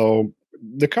 right? So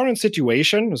the current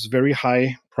situation is very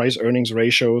high price earnings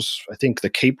ratios. I think the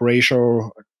CAPE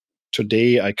ratio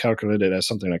today I calculated as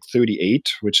something like 38,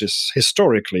 which is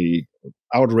historically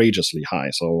outrageously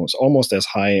high. So it's almost as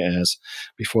high as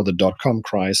before the dot-com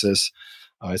crisis.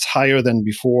 It's higher than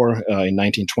before in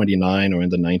 1929 or in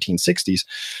the 1960s.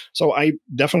 So I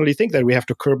definitely think that we have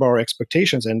to curb our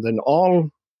expectations, and then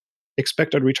all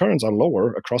expected returns are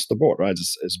lower across the board, right?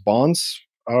 As bonds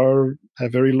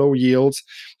have very low yields,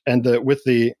 and with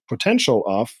the potential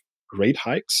of rate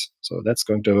hikes, so that's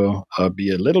going to be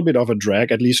a little bit of a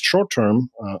drag, at least short term,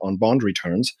 on bond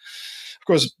returns. Of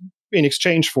course, in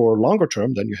exchange for longer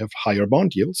term, then you have higher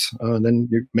bond yields, and then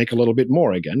you make a little bit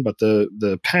more again. But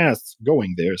the path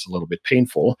going there is a little bit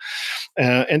painful.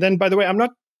 And then, by the way, I'm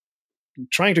not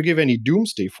trying to give any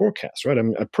doomsday forecast, right?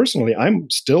 Personally, I'm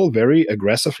still very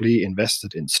aggressively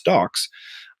invested in stocks.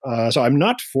 So I'm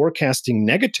not forecasting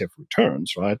negative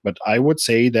returns, right? But I would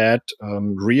say that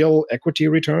real equity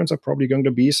returns are probably going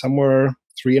to be somewhere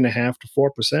 3.5% to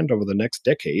 4% over the next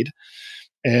decade.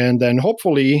 And then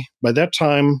hopefully by that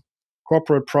time,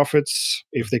 corporate profits,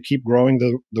 if they keep growing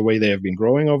the way they have been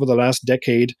growing over the last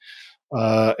decade,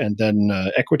 and then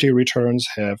equity returns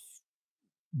have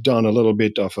done a little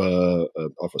bit of a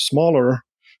smaller,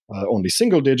 only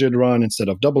single-digit run instead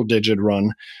of double-digit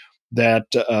run, that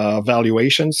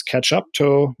valuations catch up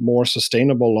to more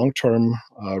sustainable long-term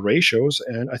ratios.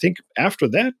 And I think after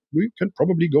that, we can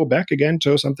probably go back again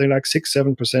to something like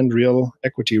 6-7% real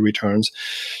equity returns.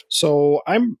 So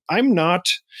I'm not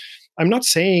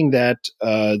saying that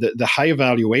the high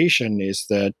valuation is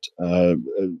that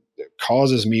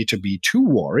causes me to be too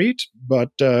worried,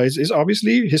 but is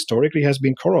obviously historically has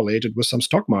been correlated with some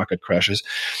stock market crashes.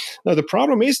 Now, the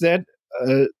problem is that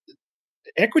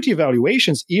equity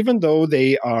valuations, even though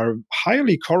they are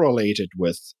highly correlated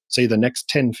with, say, the next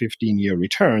 10, 15-year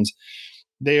returns,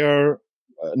 they are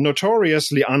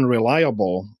notoriously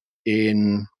unreliable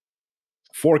in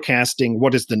forecasting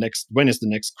when is the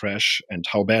next crash and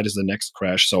how bad is the next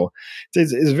crash. So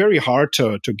it's very hard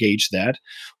to gauge that.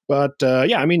 But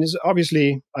yeah, I mean,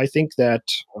 obviously, I think that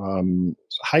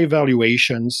high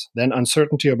valuations, then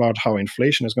uncertainty about how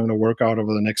inflation is going to work out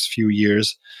over the next few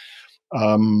years,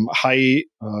 high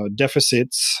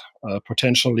deficits,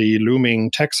 potentially looming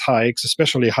tax hikes,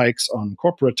 especially hikes on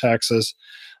corporate taxes.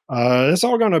 It's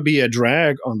all going to be a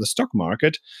drag on the stock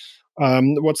market.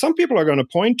 What some people are going to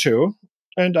point to,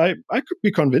 and I could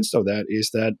be convinced of that,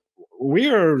 is that we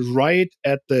are right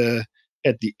at the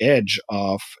edge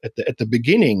of at the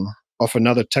beginning of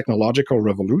another technological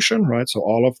revolution, right? So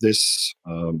all of this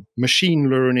machine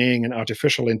learning and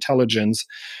artificial intelligence,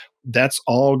 that's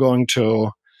all going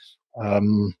to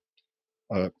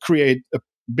create a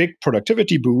big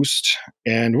productivity boost,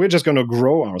 and we're just going to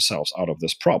grow ourselves out of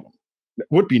this problem. It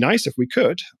would be nice if we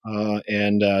could,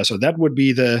 so that would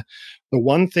be the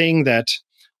one thing that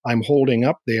I'm holding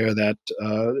up there that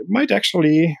might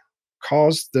actually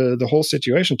cause the whole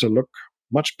situation to look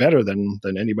much better than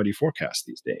anybody forecasts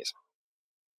these days.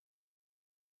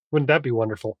 Wouldn't that be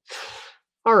wonderful?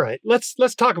 All right,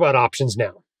 let's talk about options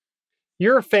now.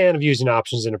 You're a fan of using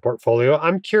options in a portfolio.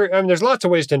 I'm curious. There's lots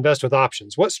of ways to invest with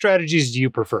options. What strategies do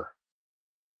you prefer?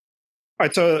 All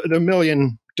right, so there are a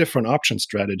million different option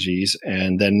strategies,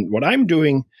 and then what I'm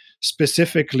doing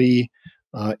specifically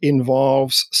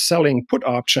involves selling put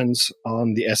options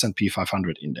on the S&P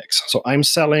 500 index. So I'm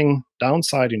selling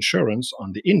downside insurance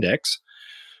on the index,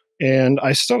 and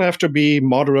I still have to be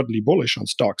moderately bullish on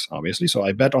stocks, obviously. So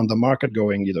I bet on the market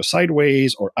going either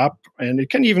sideways or up, and it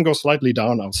can even go slightly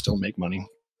down. I'll still make money.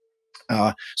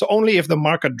 So only if the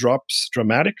market drops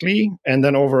dramatically and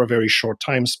then over a very short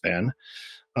time span,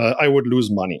 I would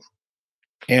lose money.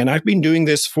 And I've been doing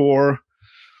this for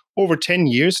over 10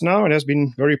 years now. It has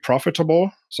been very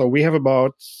profitable. So we have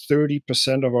about 30%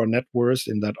 of our net worth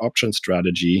in that option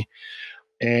strategy.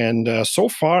 And so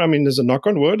far, there's a knock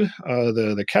on wood,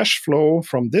 the cash flow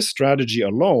from this strategy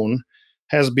alone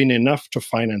has been enough to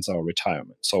finance our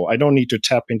retirement. So I don't need to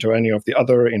tap into any of the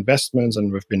other investments,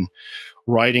 and we've been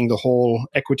riding the whole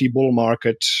equity bull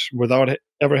market without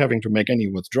ever having to make any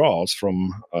withdrawals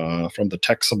from the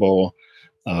taxable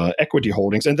equity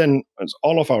holdings. And then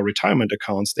all of our retirement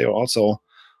accounts, they are also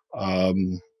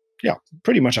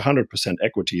pretty much 100%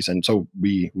 equities. And so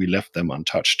we left them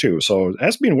untouched too. So it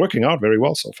has been working out very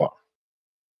well so far.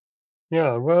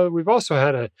 Yeah, well, we've also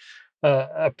had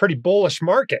a pretty bullish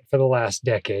market for the last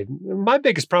decade. My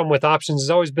biggest problem with options has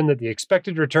always been that the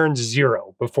expected return is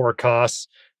zero before costs,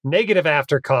 negative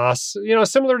after costs,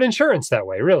 similar to insurance that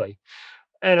way, really.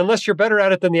 And unless you're better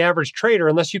at it than the average trader,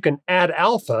 unless you can add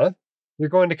alpha, you're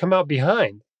going to come out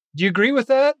behind. Do you agree with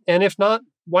that? And if not,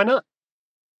 why not?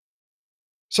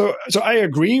 So I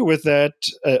agree with that.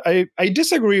 I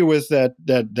disagree with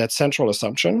that central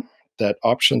assumption that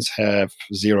options have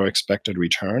zero expected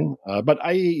return. But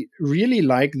I really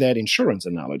like that insurance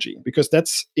analogy because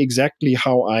that's exactly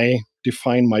how I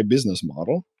define my business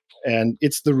model. And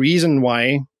it's the reason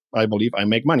why I believe I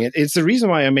make money. It's the reason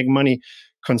why I make money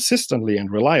consistently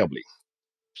and reliably.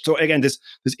 So again, this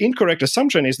incorrect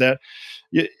assumption is that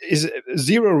is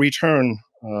zero return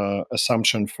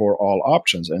assumption for all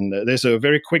options, and there's a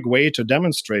very quick way to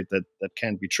demonstrate that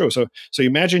can't be true. So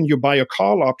imagine you buy a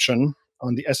call option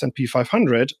on the S&P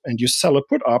 500 and you sell a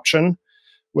put option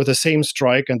with the same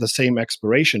strike and the same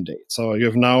expiration date. So you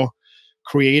have now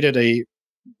created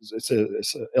it's a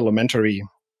elementary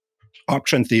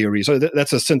option theory. So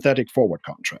that's a synthetic forward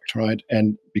contract, right?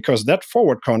 And because that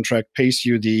forward contract pays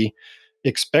you the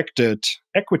expected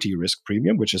equity risk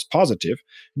premium, which is positive,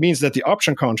 means that the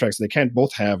option contracts, they can't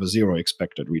both have a zero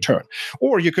expected return.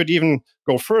 Or you could even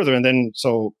go further, and then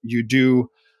so you do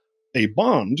a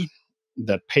bond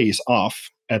that pays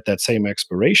off at that same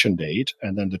expiration date,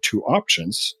 and then the two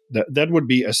options, that would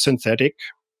be a synthetic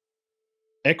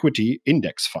equity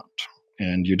index fund.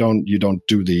 And you don't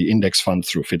do the index fund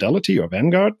through Fidelity or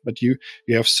Vanguard, but you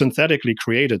have synthetically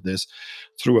created this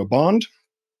through a bond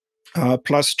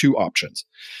plus two options.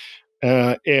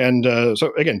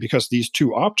 So again, because these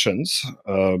two options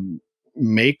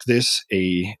make this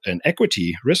an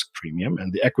equity risk premium,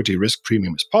 and the equity risk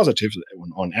premium is positive.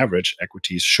 On average,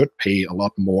 equities should pay a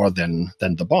lot more than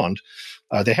the bond.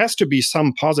 There has to be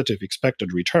some positive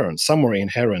expected return somewhere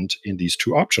inherent in these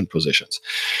two option positions.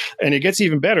 And it gets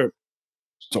even better.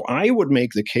 So I would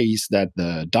make the case that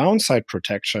the downside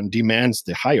protection demands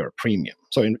the higher premium.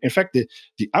 So in fact,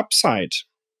 the upside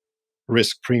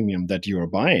risk premium that you're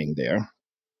buying there,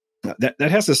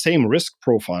 that has the same risk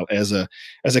profile as a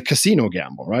casino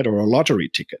gamble, right? Or a lottery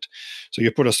ticket. So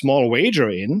you put a small wager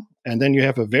in, and then you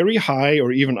have a very high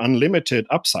or even unlimited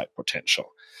upside potential.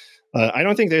 I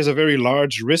don't think there's a very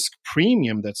large risk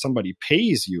premium that somebody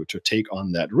pays you to take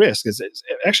on that risk. It's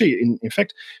actually, in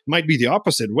fact, might be the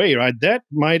opposite way, right? That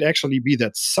might actually be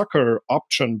that sucker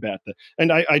option bet.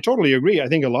 And I totally agree. I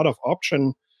think a lot of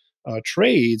option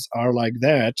trades are like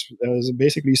that. There's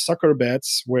basically sucker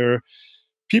bets where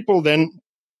people then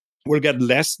will get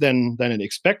less than an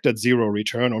expected zero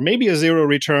return, or maybe a zero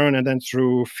return, and then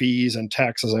through fees and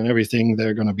taxes and everything,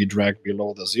 they're going to be dragged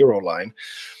below the zero line.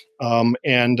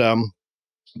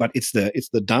 But it's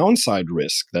the downside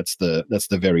risk that's the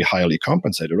very highly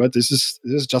compensated, right? This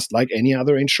is just like any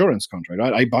other insurance contract,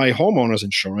 right? I buy homeowners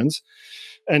insurance,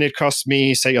 and it costs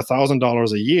me, say,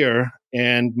 $1,000 a year,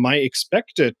 and my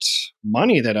expected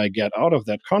money that I get out of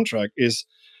that contract is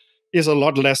a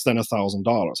lot less than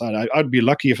 $1,000. I'd be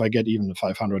lucky if I get even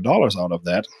 $500 out of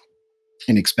that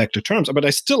in expected terms, but I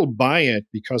still buy it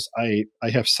because I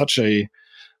have such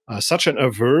an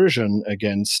aversion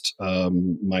against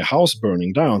my house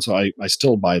burning down. So I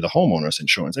still buy the homeowner's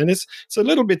insurance, and it's a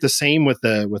little bit the same with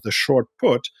the short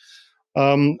put.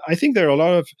 I think there are a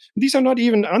lot of these are not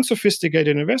even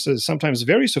unsophisticated investors. Sometimes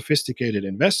very sophisticated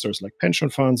investors like pension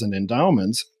funds and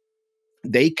endowments.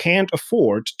 They can't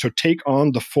afford to take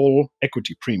on the full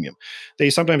equity premium. They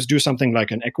sometimes do something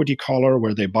like an equity collar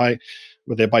where they buy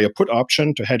a put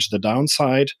option to hedge the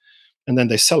downside, and then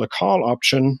they sell a call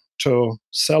option to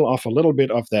sell off a little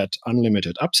bit of that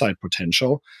unlimited upside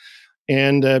potential.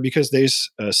 And because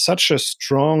there's such a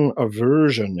strong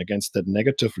aversion against that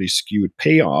negatively skewed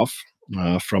payoff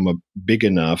from a big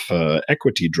enough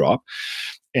equity drop,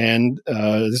 and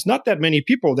there's not that many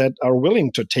people that are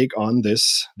willing to take on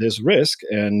this risk,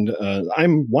 and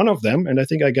I'm one of them, and I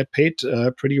think I get paid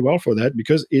pretty well for that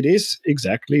because it is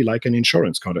exactly like an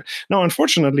insurance contract. Now,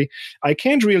 unfortunately, I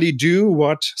can't really do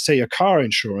what, say, a car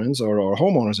insurance or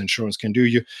homeowners insurance can do.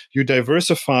 You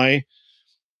diversify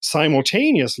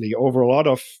simultaneously over a lot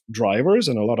of drivers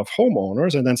and a lot of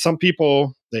homeowners, and then some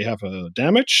people, they have a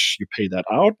damage, you pay that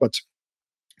out, but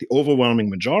the overwhelming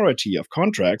majority of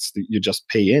contracts you just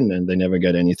pay in and they never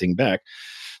get anything back.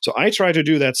 So I try to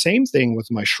do that same thing with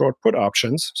my short put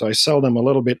options. So I sell them a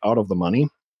little bit out of the money,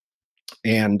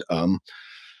 and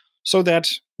so that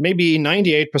maybe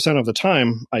 98% of the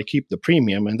time I keep the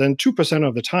premium, and then 2%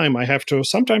 of the time I have to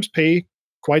sometimes pay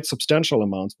quite substantial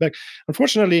amounts back.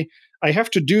 Unfortunately, I have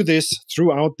to do this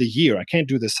throughout the year. I can't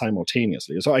do this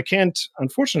simultaneously. So I can't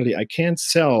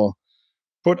sell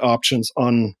put options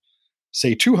on,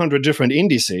 say, 200 different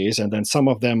indices, and then some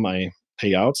of them I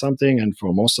pay out something, and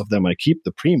for most of them I keep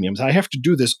the premiums. I have to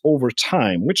do this over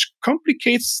time, which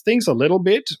complicates things a little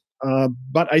bit.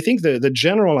 But I think the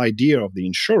general idea of the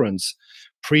insurance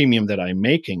premium that I'm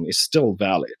making is still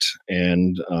valid.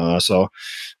 And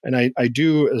I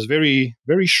do a very,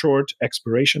 very short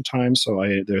expiration time. So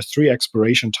there are 3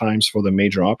 expiration times for the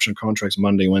major option contracts: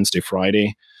 Monday, Wednesday,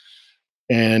 Friday.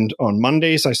 And on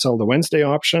Mondays, I sell the Wednesday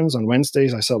options. On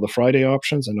Wednesdays, I sell the Friday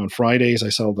options. And on Fridays, I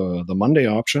sell the Monday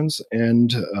options.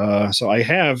 And so I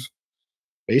have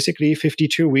basically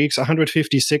 52 weeks,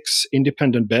 156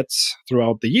 independent bets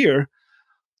throughout the year.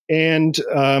 And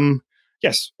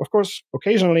yes, of course,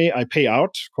 occasionally I pay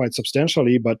out quite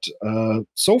substantially. But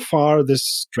so far, this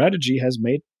strategy has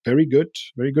made very good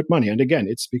money. And again,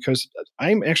 it's because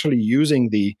I'm actually using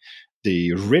the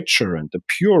richer and the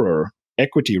purer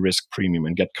equity risk premium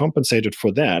and get compensated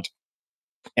for that,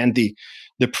 and the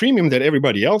premium that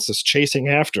everybody else is chasing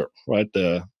after, right?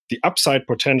 The upside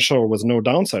potential with no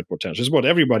downside potential is what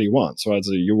everybody wants, right?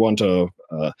 So you want to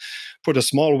put a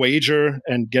small wager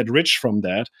and get rich from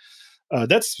that.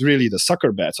 That's really the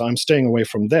sucker bet. So I'm staying away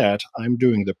from that. I'm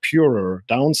doing the purer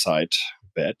downside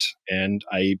bet, and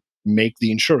I make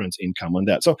the insurance income on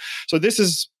that. So this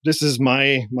is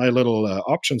my little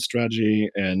option strategy,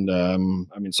 and I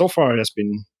mean, so far it has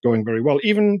been going very well.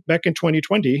 Even back in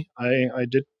 2020, I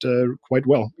did quite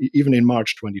well, even in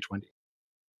March 2020.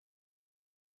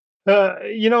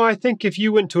 I think if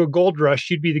you went to a gold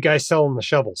rush, you'd be the guy selling the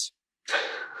shovels.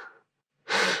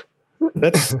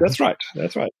 That's right.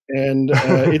 And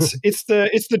it's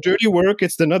the dirty work.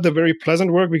 It's not the very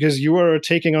pleasant work, because you are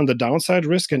taking on the downside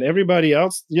risk, and everybody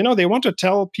else, they want to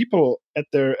tell people at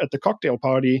the cocktail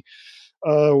party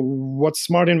what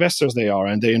smart investors they are,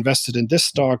 and they invested in this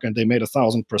stock and they made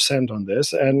 1,000% on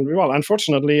this. And well,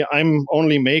 unfortunately, I'm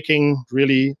only making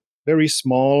really very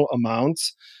small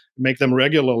amounts, make them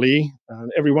regularly.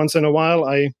 Every once in a while,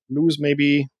 I lose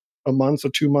maybe a month or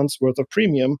 2 months worth of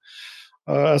premium.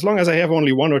 As long as I have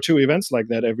only 1 or 2 events like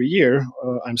that every year,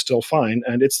 I'm still fine.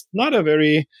 And it's not a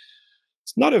very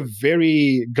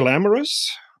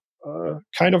glamorous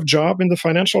kind of job in the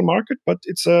financial market, but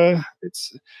it's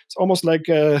almost like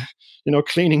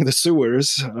cleaning the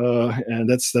sewers, and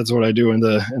that's what I do in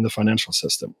the financial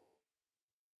system.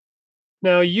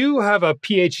 Now, you have a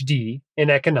PhD in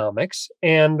economics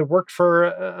and worked for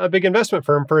a big investment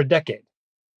firm for a decade.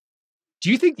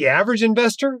 Do you think the average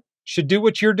investor should do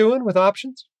what you're doing with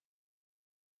options?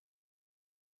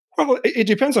 Well, it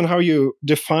depends on how you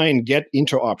define get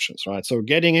into options, right? So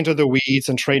getting into the weeds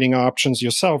and trading options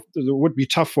yourself would be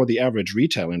tough for the average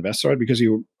retail investor, right? Because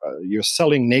you you're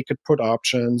selling naked put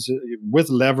options with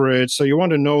leverage. So you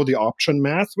want to know the option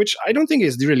math, which I don't think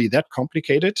is really that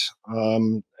complicated.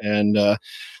 I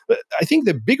think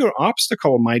the bigger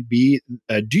obstacle might be,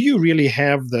 do you really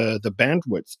have the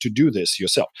bandwidth to do this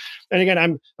yourself? And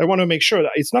again, I want to make sure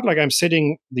that it's not like I'm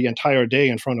sitting the entire day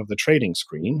in front of the trading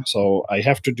screen. So I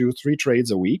have to do 3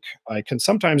 trades a week. I can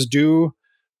sometimes do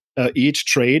each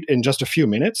trade in just a few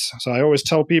minutes. So I always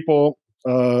tell people,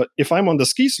 if I'm on the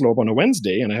ski slope on a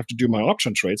Wednesday and I have to do my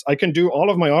option trades, I can do all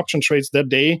of my option trades that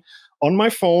day on my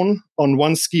phone on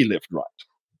one ski lift ride.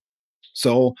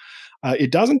 So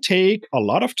it doesn't take a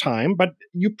lot of time, but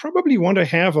you probably want to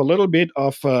have a little bit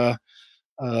of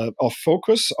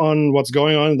focus on what's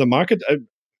going on in the market.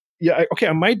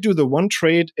 I might do the one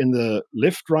trade in the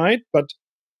lift ride, but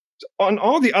on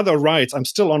all the other rides, I'm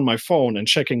still on my phone and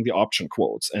checking the option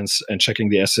quotes and checking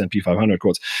the S&P 500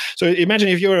 quotes. So imagine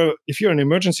if you're an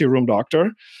emergency room doctor,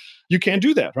 you can't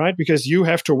do that, right? Because you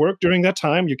have to work during that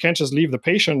time. You can't just leave the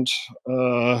patient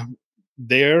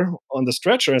there on the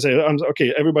stretcher and say,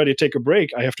 okay, everybody take a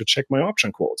break. I have to check my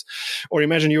option quotes. Or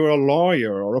imagine you're a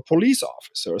lawyer or a police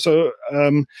officer. So,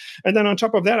 and then on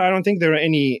top of that, I don't think there are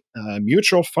any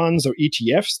mutual funds or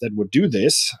ETFs that would do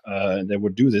this,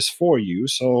 for you.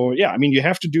 So yeah, I mean, you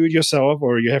have to do it yourself,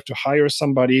 or you have to hire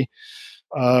somebody.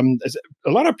 A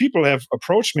lot of people have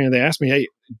approached me and they asked me, hey,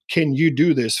 can you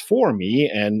do this for me?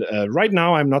 And right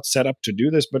now I'm not set up to do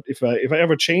this, but if I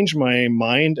ever change my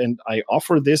mind and I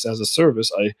offer this as a service,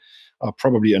 I'll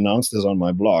probably announce this on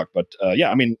my blog. But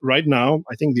I mean, right now,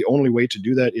 I think the only way to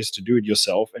do that is to do it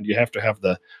yourself, and you have to have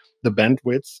the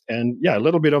bandwidth and a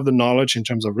little bit of the knowledge in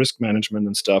terms of risk management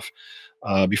and stuff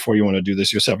before you want to do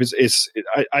this yourself.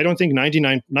 I don't think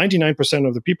 99%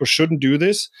 of the people shouldn't do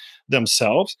this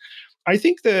themselves. I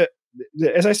think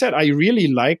as I said, I really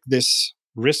like this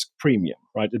risk premium,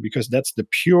 right? Because that's the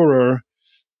purer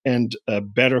and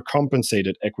better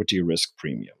compensated equity risk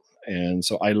premium. And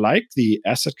so I like the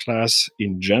asset class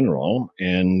in general.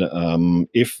 And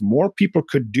if more people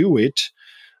could do it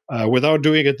without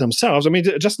doing it themselves, I mean,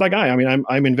 just like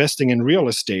I'm investing in real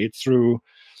estate through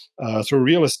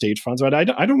real estate funds, right?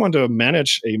 I don't want to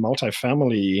manage a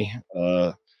multifamily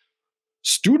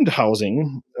student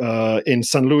housing in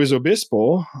San Luis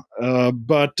Obispo.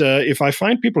 But if I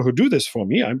find people who do this for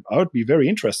me, I would be very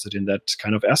interested in that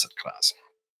kind of asset class.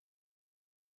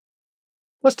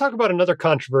 Let's talk about another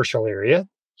controversial area.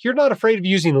 You're not afraid of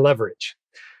using leverage.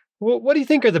 What do you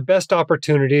think are the best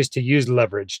opportunities to use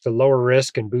leverage to lower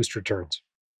risk and boost returns?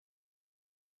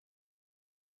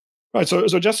 Right. So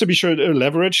just to be sure,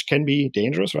 leverage can be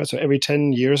dangerous, right? So every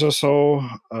 10 years or so,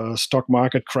 stock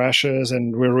market crashes,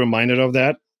 and we're reminded of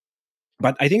that.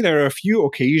 But I think there are a few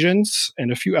occasions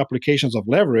and a few applications of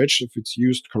leverage. If it's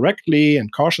used correctly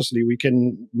and cautiously, we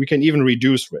can even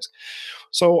reduce risk.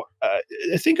 So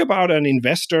think about an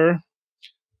investor,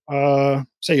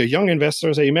 say a young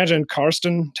investor. Say, imagine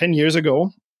Karsten 10 years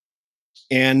ago,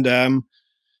 and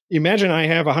imagine I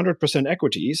have 100%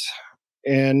 equities,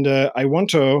 and I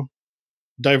want to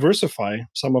diversify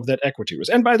some of that equity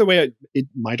risk. And by the way, it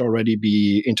might already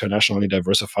be internationally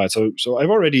diversified. So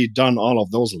I've already done all of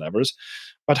those levers.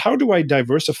 But how do I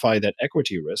diversify that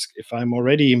equity risk if I'm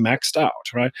already maxed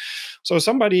out, right? So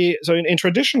in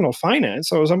traditional finance,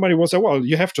 somebody will say, well,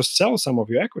 you have to sell some of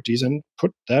your equities and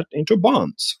put that into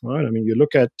bonds, right? I mean, you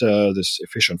look at this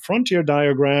efficient frontier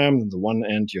diagram. On the one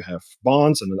end, you have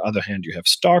bonds, and on the other hand, you have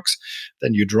stocks.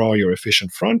 Then you draw your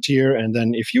efficient frontier. And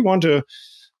then if you want to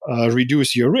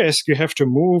reduce your risk, you have to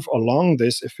move along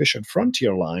this efficient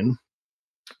frontier line.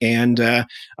 And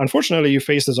unfortunately, you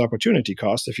face this opportunity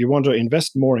cost. If you want to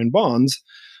invest more in bonds,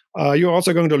 you're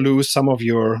also going to lose some of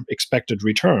your expected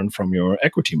return from your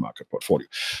equity market portfolio.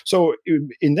 So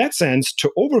in that sense,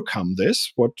 to overcome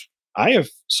this, what I have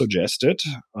suggested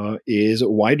is,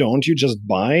 why don't you just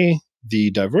buy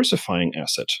the diversifying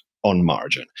asset on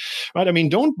margin, right? I mean,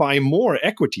 don't buy more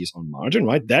equities on margin,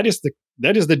 right? That is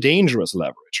the dangerous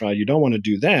leverage, right? You don't want to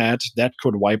do that. That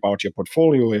could wipe out your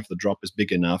portfolio if the drop is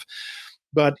big enough.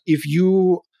 But if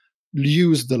you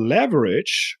use the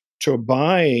leverage to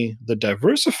buy the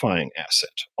diversifying asset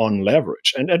on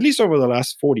leverage, and at least over the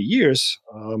last 40 years,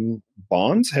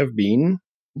 bonds have been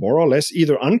more or less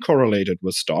either uncorrelated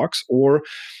with stocks or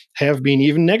have been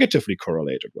even negatively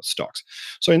correlated with stocks.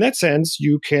 So in that sense,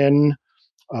 you can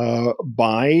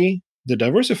buy the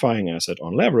diversifying asset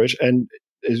on leverage, and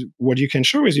what you can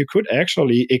show is you could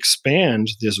actually expand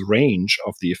this range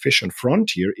of the efficient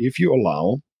frontier if you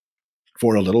allow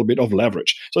for a little bit of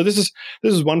leverage. So this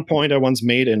is one point I once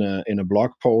made in a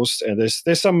blog post, and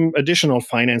there's some additional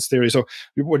finance theory. So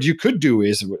what you could do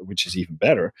is, which is even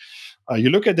better, you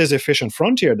look at this efficient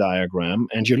frontier diagram,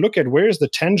 and you look at where's the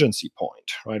tangency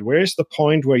point, right? Where is the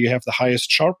point where you have the highest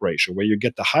Sharpe ratio, where you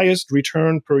get the highest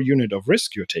return per unit of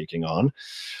risk you're taking on.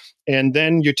 And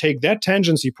then you take that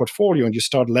tangency portfolio and you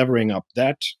start levering up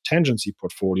that tangency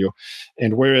portfolio.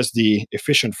 And whereas the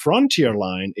efficient frontier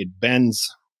line, it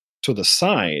bends to the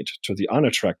side, to the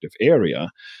unattractive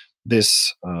area,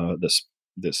 this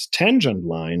tangent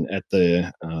line at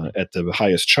the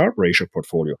highest Sharpe ratio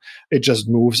portfolio, it just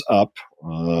moves up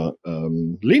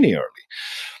linearly.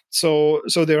 So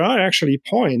there are actually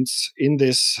points in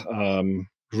this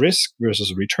risk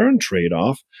versus return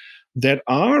trade-off that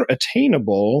are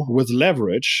attainable with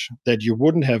leverage that you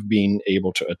wouldn't have been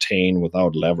able to attain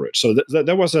without leverage. So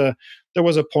there was a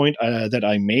point that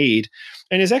I made,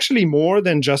 and it's actually more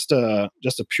than just a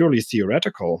purely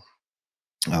theoretical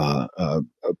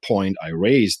point I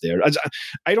raised there.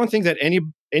 I don't think that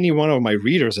any one of my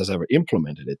readers has ever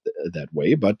implemented it that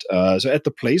way. But so at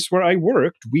the place where I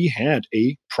worked, we had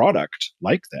a product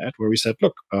like that where we said,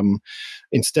 look,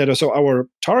 so our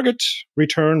target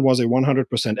return was a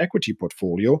 100% equity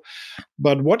portfolio.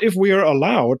 But what if we are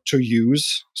allowed to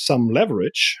use some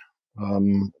leverage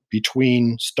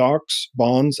between stocks,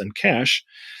 bonds, and cash?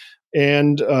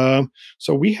 And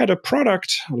so we had a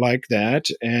product like that.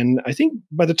 And I think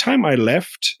by the time I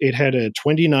left, it had a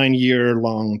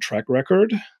 29-year-long track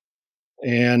record.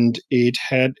 And it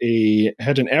had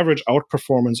an average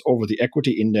outperformance over the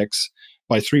equity index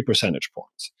by 3 percentage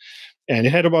points. And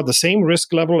it had about the same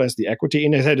risk level as the equity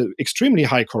index. It had an extremely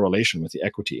high correlation with the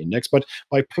equity index. But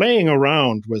by playing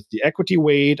around with the equity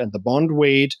weight and the bond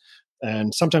weight,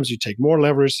 and sometimes you take more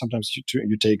leverage, sometimes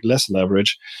you take less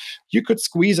leverage, you could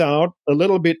squeeze out a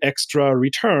little bit extra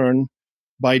return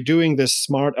by doing this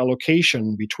smart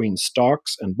allocation between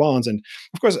stocks and bonds. And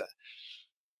of course,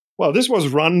 well, this was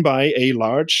run by a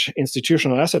large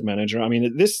institutional asset manager. I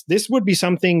mean, this would be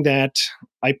something that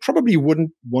I probably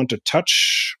wouldn't want to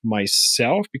touch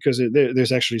myself, because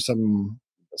there's actually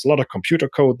there's a lot of computer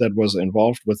code that was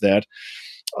involved with that.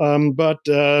 But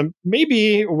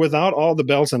maybe without all the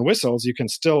bells and whistles, you can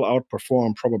still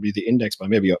outperform probably the index by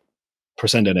maybe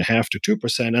 1.5% to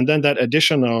 2%. And then that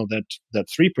additional, that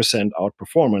 3%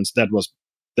 outperformance,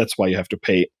 that's why you have to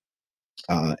pay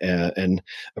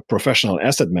a professional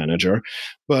asset manager.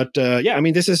 But yeah, I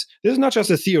mean, this is not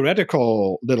just a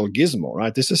theoretical little gizmo,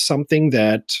 right? This is something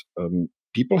that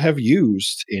people have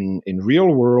used in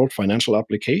real world financial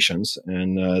applications,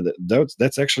 and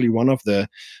that's actually one of the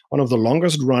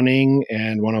longest running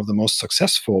and one of the most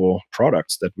successful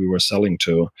products that we were selling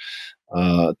to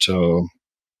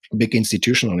big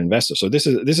institutional investors. So this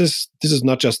is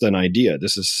not just an idea.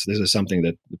 This is something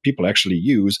that people actually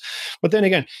use. But then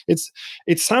again,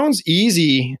 it sounds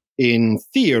easy in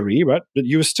theory, but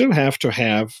you still have to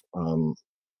have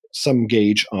some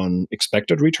gauge on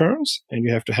expected returns, and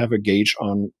you have to have a gauge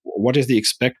on what is the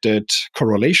expected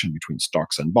correlation between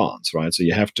stocks and bonds, right? So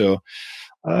you have to.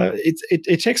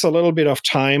 It takes a little bit of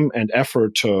time and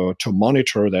effort to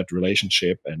monitor that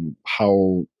relationship and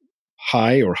how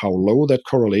high or how low that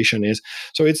correlation is.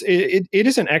 So it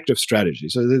is an active strategy.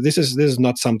 So this is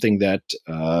not something that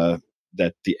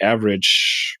the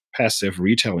average passive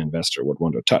retail investor would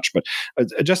want to touch. But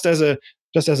just as a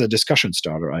discussion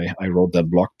starter, I wrote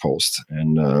that blog post,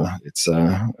 and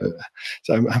so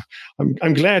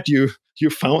I'm glad you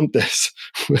found this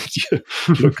when you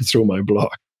looked through my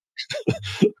blog.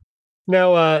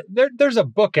 Now, there's a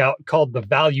book out called The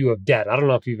Value of Debt. I don't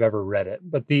know if you've ever read it,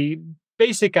 but the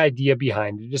basic idea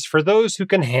behind it is for those who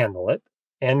can handle it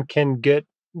and can get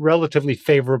relatively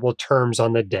favorable terms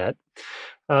on the debt,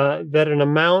 that an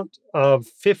amount of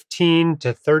 15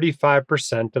 to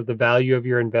 35% of the value of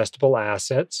your investable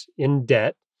assets in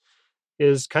debt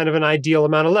is kind of an ideal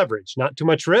amount of leverage. Not too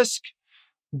much risk,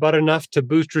 but enough to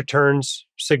boost returns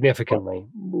significantly.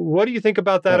 What do you think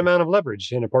about that amount of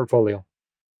leverage in a portfolio?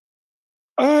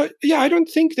 Yeah, I don't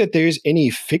think that there's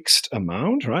any fixed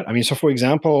amount, right? I mean, so for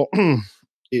example,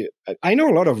 I know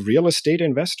a lot of real estate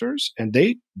investors, and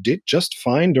they did just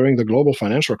fine during the global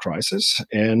financial crisis.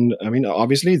 And I mean,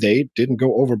 obviously, they didn't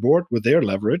go overboard with their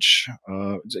leverage.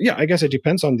 Yeah, I guess it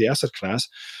depends on the asset class.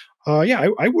 Yeah,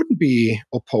 I wouldn't be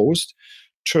opposed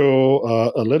to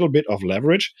a little bit of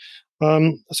leverage.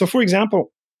 So, for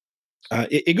example,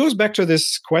 it goes back to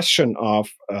this question of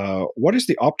what is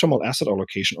the optimal asset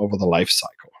allocation over the life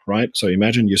cycle, right? So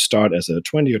imagine you start as a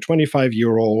 20 or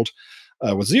 25-year-old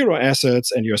with zero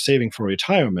assets and you're saving for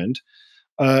retirement.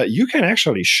 You can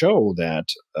actually show that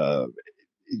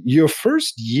your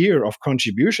first year of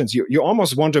contributions, you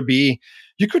almost want to be,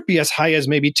 you could be as high as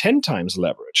maybe 10 times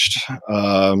leveraged.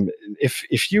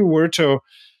 If you were to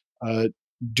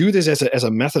do this as a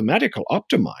mathematical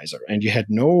optimizer and you had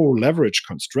no leverage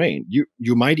constraint,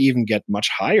 you might even get much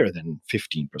higher than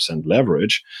 15%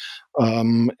 leverage.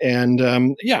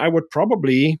 I would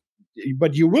probably,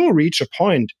 but you will reach a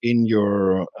point in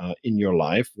your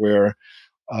life where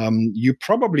you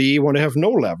probably want to have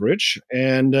no leverage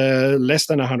and less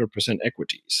than 100%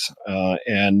 equities.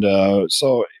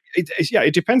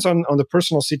 It depends on the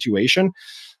personal situation.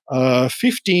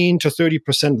 15 to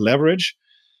 30% leverage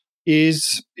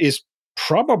is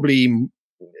probably,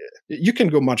 you can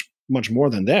go much more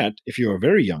than that if you're a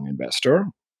very young investor.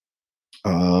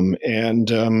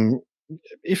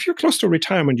 If you're close to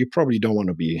retirement, you probably don't want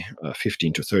to be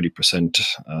 15 to 30%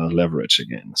 leverage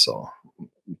again. So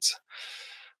it's,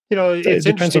 it's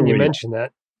interesting you mentioned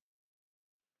that.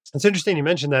 It's interesting you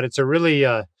mentioned that. It's a really,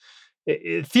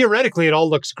 theoretically, it all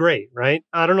looks great, right?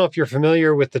 I don't know if you're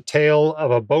familiar with the tale of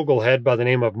a boglehead by the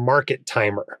name of Market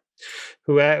Timer,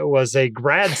 who was a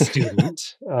grad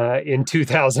student in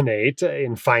 2008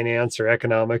 in finance or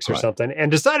economics or something, and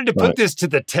decided to put this to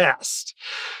the test.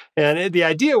 And the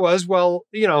idea was, well,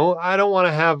 I don't want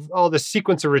to have all this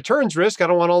sequence of returns risk. I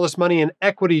don't want all this money in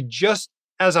equity just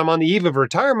as I'm on the eve of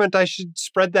retirement. I should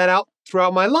spread that out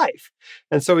throughout my life.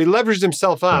 And so he leveraged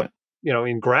himself up,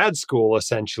 in grad school,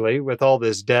 essentially, with all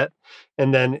this debt.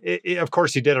 And then, of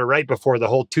course, he did it right before the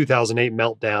whole 2008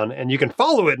 meltdown. And you can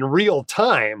follow it in real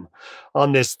time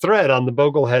on this thread on the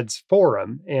Bogleheads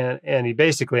forum. And he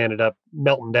basically ended up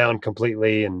melting down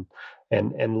completely and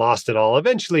lost it all.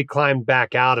 Eventually climbed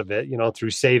back out of it,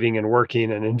 through saving and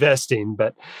working and investing.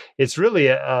 But it's really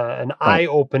an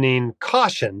eye-opening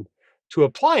caution to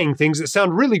applying things that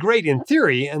sound really great in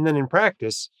theory and then in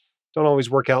practice don't always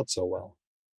work out so well.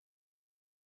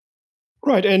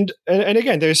 Right, and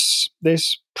again, there's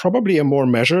probably a more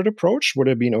measured approach would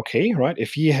have been okay, right?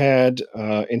 If he had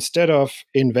instead of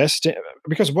investing,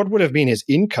 because what would have been his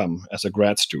income as a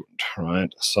grad student,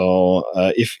 right? So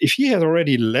if he had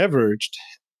already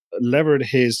levered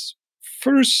his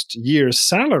first year's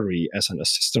salary as an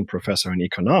assistant professor in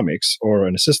economics or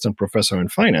an assistant professor in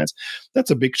finance, that's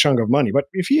a big chunk of money. But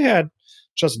if he had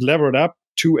just levered up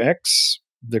 2x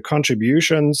the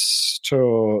contributions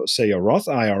to, say, a Roth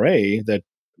IRA,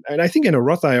 and I think in a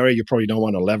Roth IRA, you probably don't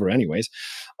want to lever anyways.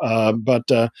 But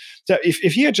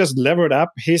if he had just levered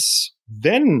up his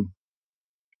then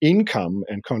income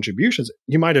and contributions,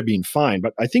 he might have been fine.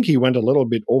 But I think he went a little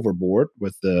bit overboard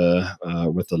with the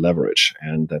leverage,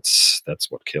 and that's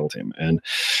what killed him. And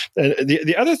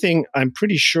the other thing, I'm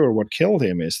pretty sure what killed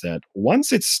him is that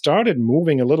once it started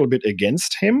moving a little bit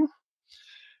against him,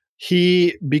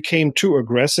 he became too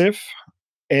aggressive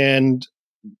and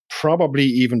probably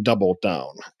even doubled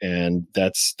down. And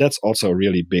that's also a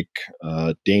really big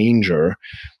danger.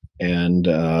 And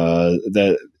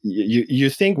that you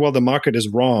think, well, the market is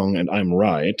wrong and I'm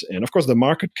right. And of course, the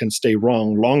market can stay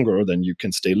wrong longer than you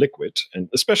can stay liquid. And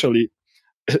especially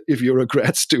if you're a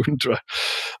grad student. So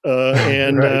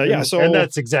and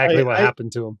that's exactly what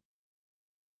happened to him.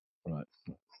 Right.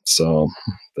 So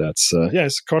that's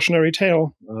it's a cautionary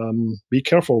tale. Be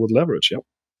careful with leverage. Yep.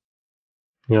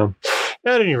 Yeah.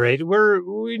 At any rate,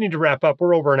 we need to wrap up.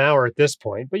 We're over an hour at this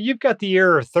point, but you've got the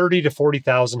ear of 30 to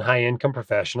 40,000 high-income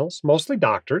professionals, mostly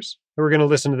doctors, who are going to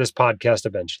listen to this podcast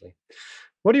eventually.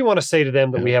 What do you want to say to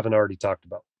them that we haven't already talked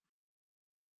about?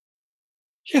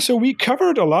 Yeah, so we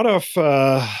covered a lot of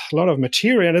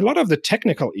material and a lot of the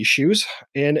technical issues,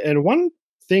 and one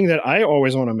thing that I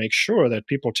always want to make sure that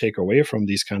people take away from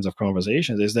these kinds of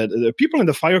conversations is that the people in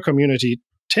the FIRE community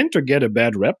tend to get a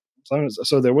bad rep.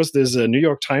 So there was this New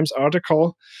York Times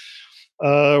article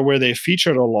where they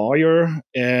featured a lawyer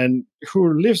and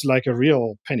who lives like a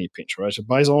real penny pinch, right? She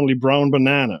buys only brown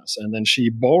bananas, and then she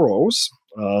borrows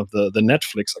the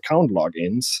Netflix account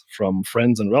logins from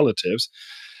friends and relatives.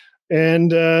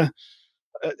 And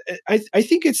I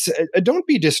think it's don't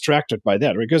be distracted by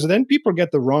that, because then people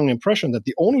get the wrong impression that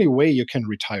the only way you can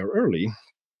retire early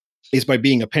is by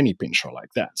being a penny pincher like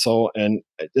that. So and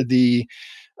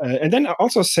then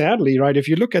also sadly, right, if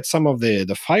you look at some of the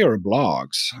FIRE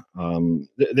blogs,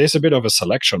 there's a bit of a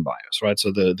selection bias, right?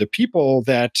 So the people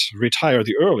that retire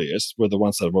the earliest were the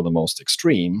ones that were the most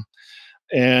extreme,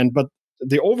 but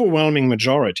the overwhelming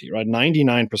majority, right,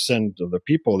 99% of the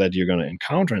people that you're going to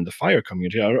encounter in the FIRE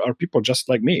community are people just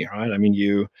like me, right? I mean,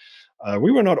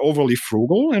 we were not overly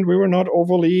frugal and we were not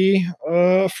overly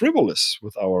frivolous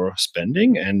with our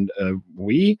spending, and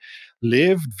we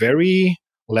lived very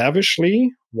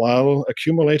lavishly while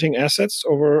accumulating assets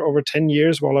over 10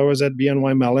 years while I was at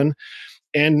BNY Mellon.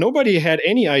 And nobody had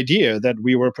any idea that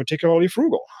we were particularly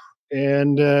frugal.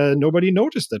 And nobody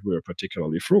noticed that we were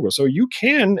particularly frugal. So you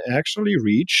can actually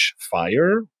reach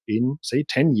FIRE in, say,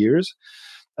 10 years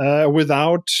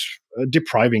without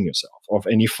depriving yourself of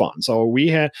any fun. So we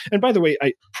had, and by the way,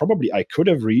 I could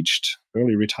have reached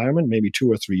early retirement maybe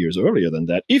 2 or 3 years earlier than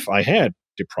that if I had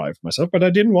deprived myself, but I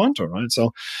didn't want to, right?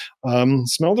 So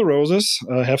smell the roses,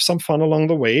 have some fun along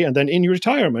the way, and then in your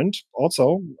retirement,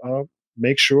 also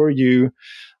make sure you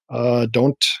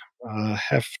don't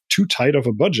have too tight of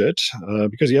a budget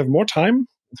because you have more time.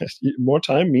 More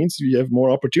time means you have more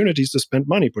opportunities to spend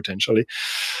money potentially.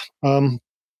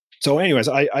 So anyways,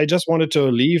 I just wanted to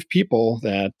leave people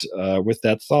that with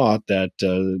that thought that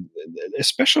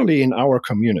especially in our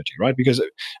community, right? Because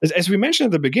as we mentioned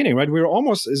at the beginning, right,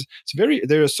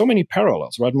 there are so many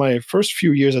parallels, right? My first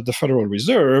few years at the Federal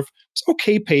Reserve was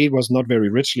okay paid, was not very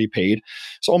richly paid.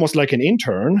 It's almost like an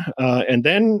intern, and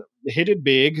then hit it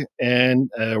big and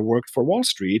worked for Wall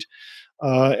Street.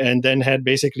 And then had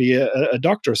basically a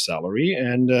doctor's salary.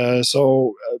 And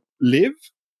so live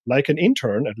like an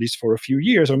intern, at least for a few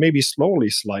years, or maybe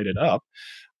slowly slide it up.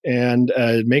 And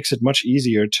it makes it much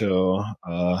easier to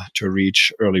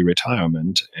reach early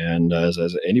retirement. And as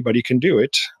anybody can do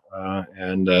it,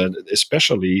 and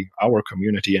especially our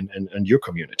community and your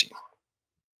community.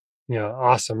 Yeah,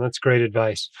 awesome. That's great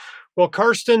advice. Well,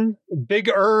 Karsten, Big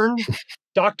Earn,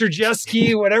 Dr.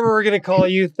 Jeske, whatever we're going to call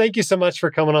you, thank you so much for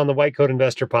coming on the White Coat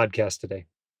Investor podcast today.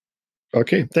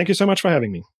 Okay. Thank you so much for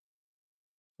having me.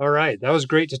 All right. That was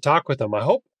great to talk with them. I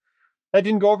hope that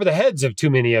didn't go over the heads of too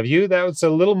many of you. That was a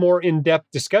little more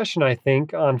in-depth discussion, I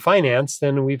think, on finance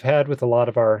than we've had with a lot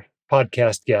of our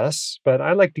podcast guests. But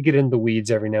I like to get into the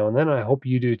weeds every now and then. I hope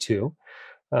you do too.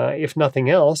 If nothing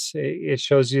else, it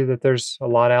shows you that there's a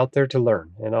lot out there to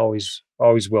learn and always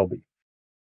will be.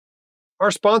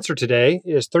 Our sponsor today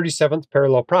is 37th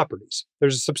Parallel Properties.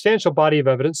 There's a substantial body of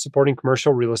evidence supporting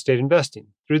commercial real estate investing.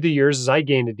 Through the years, as I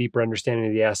gained a deeper understanding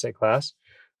of the asset class,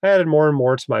 I added more and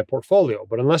more to my portfolio.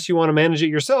 But unless you want to manage it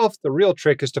yourself, the real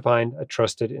trick is to find a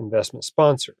trusted investment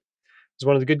sponsor. As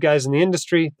one of the good guys in the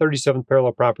industry, 37th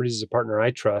Parallel Properties is a partner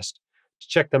I trust. To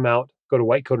check them out, go to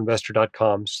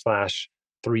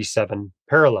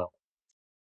whitecoatinvestor.com/37parallel.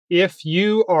 If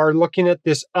you are looking at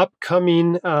this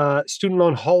upcoming student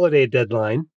loan holiday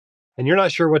deadline and you're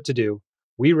not sure what to do,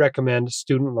 we recommend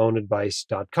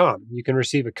studentloanadvice.com. You can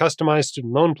receive a customized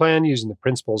student loan plan using the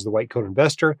principles of the White Coat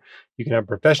Investor. You can have a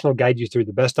professional guide you through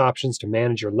the best options to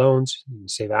manage your loans. You can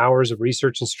save hours of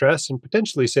research and stress and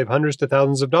potentially save hundreds to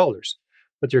thousands of dollars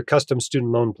with your custom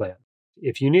student loan plan.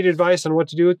 If you need advice on what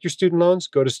to do with your student loans,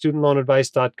 go to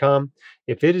studentloanadvice.com.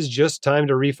 If it is just time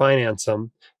to refinance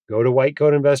them, go to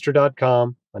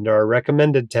whitecoatinvestor.com under our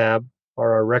recommended tab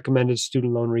are our recommended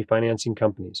student loan refinancing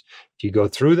companies. If you go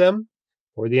through them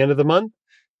before the end of the month,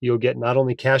 you'll get not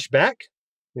only cash back,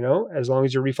 as long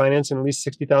as you're refinancing at least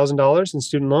 $60,000 in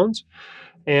student loans,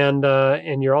 and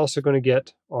you're also going to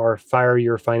get our Fire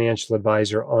Your Financial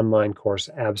Advisor online course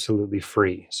absolutely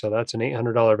free. So that's an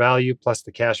 $800 value plus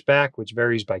the cash back, which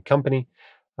varies by company.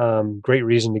 Great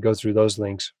reason to go through those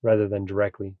links rather than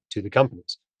directly to the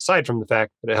companies, aside from the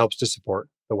fact that it helps to support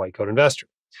the White Coat Investor.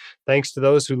 Thanks to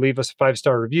those who leave us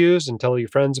 5-star reviews and tell your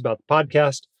friends about the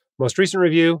podcast. Most recent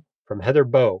review from Heather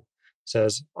Bowe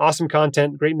says, awesome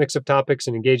content, great mix of topics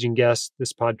and engaging guests.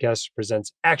 This podcast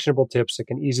presents actionable tips that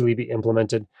can easily be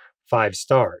implemented. 5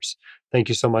 stars. Thank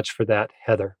you so much for that,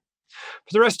 Heather.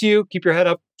 For the rest of you, keep your head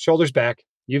up, shoulders back.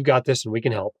 You've got this and we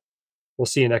can help. We'll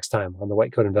see you next time on the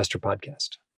White Coat Investor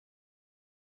Podcast.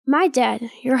 My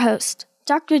dad, your host,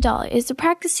 Dr. Dahl, is a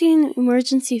practicing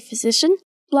emergency physician,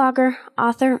 blogger,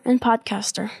 author, and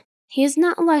podcaster. He is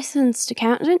not a licensed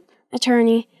accountant,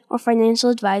 attorney, or financial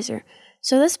advisor,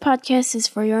 so this podcast is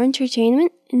for your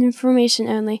entertainment and information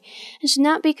only and should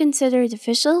not be considered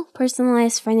official,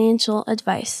 personalized financial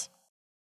advice.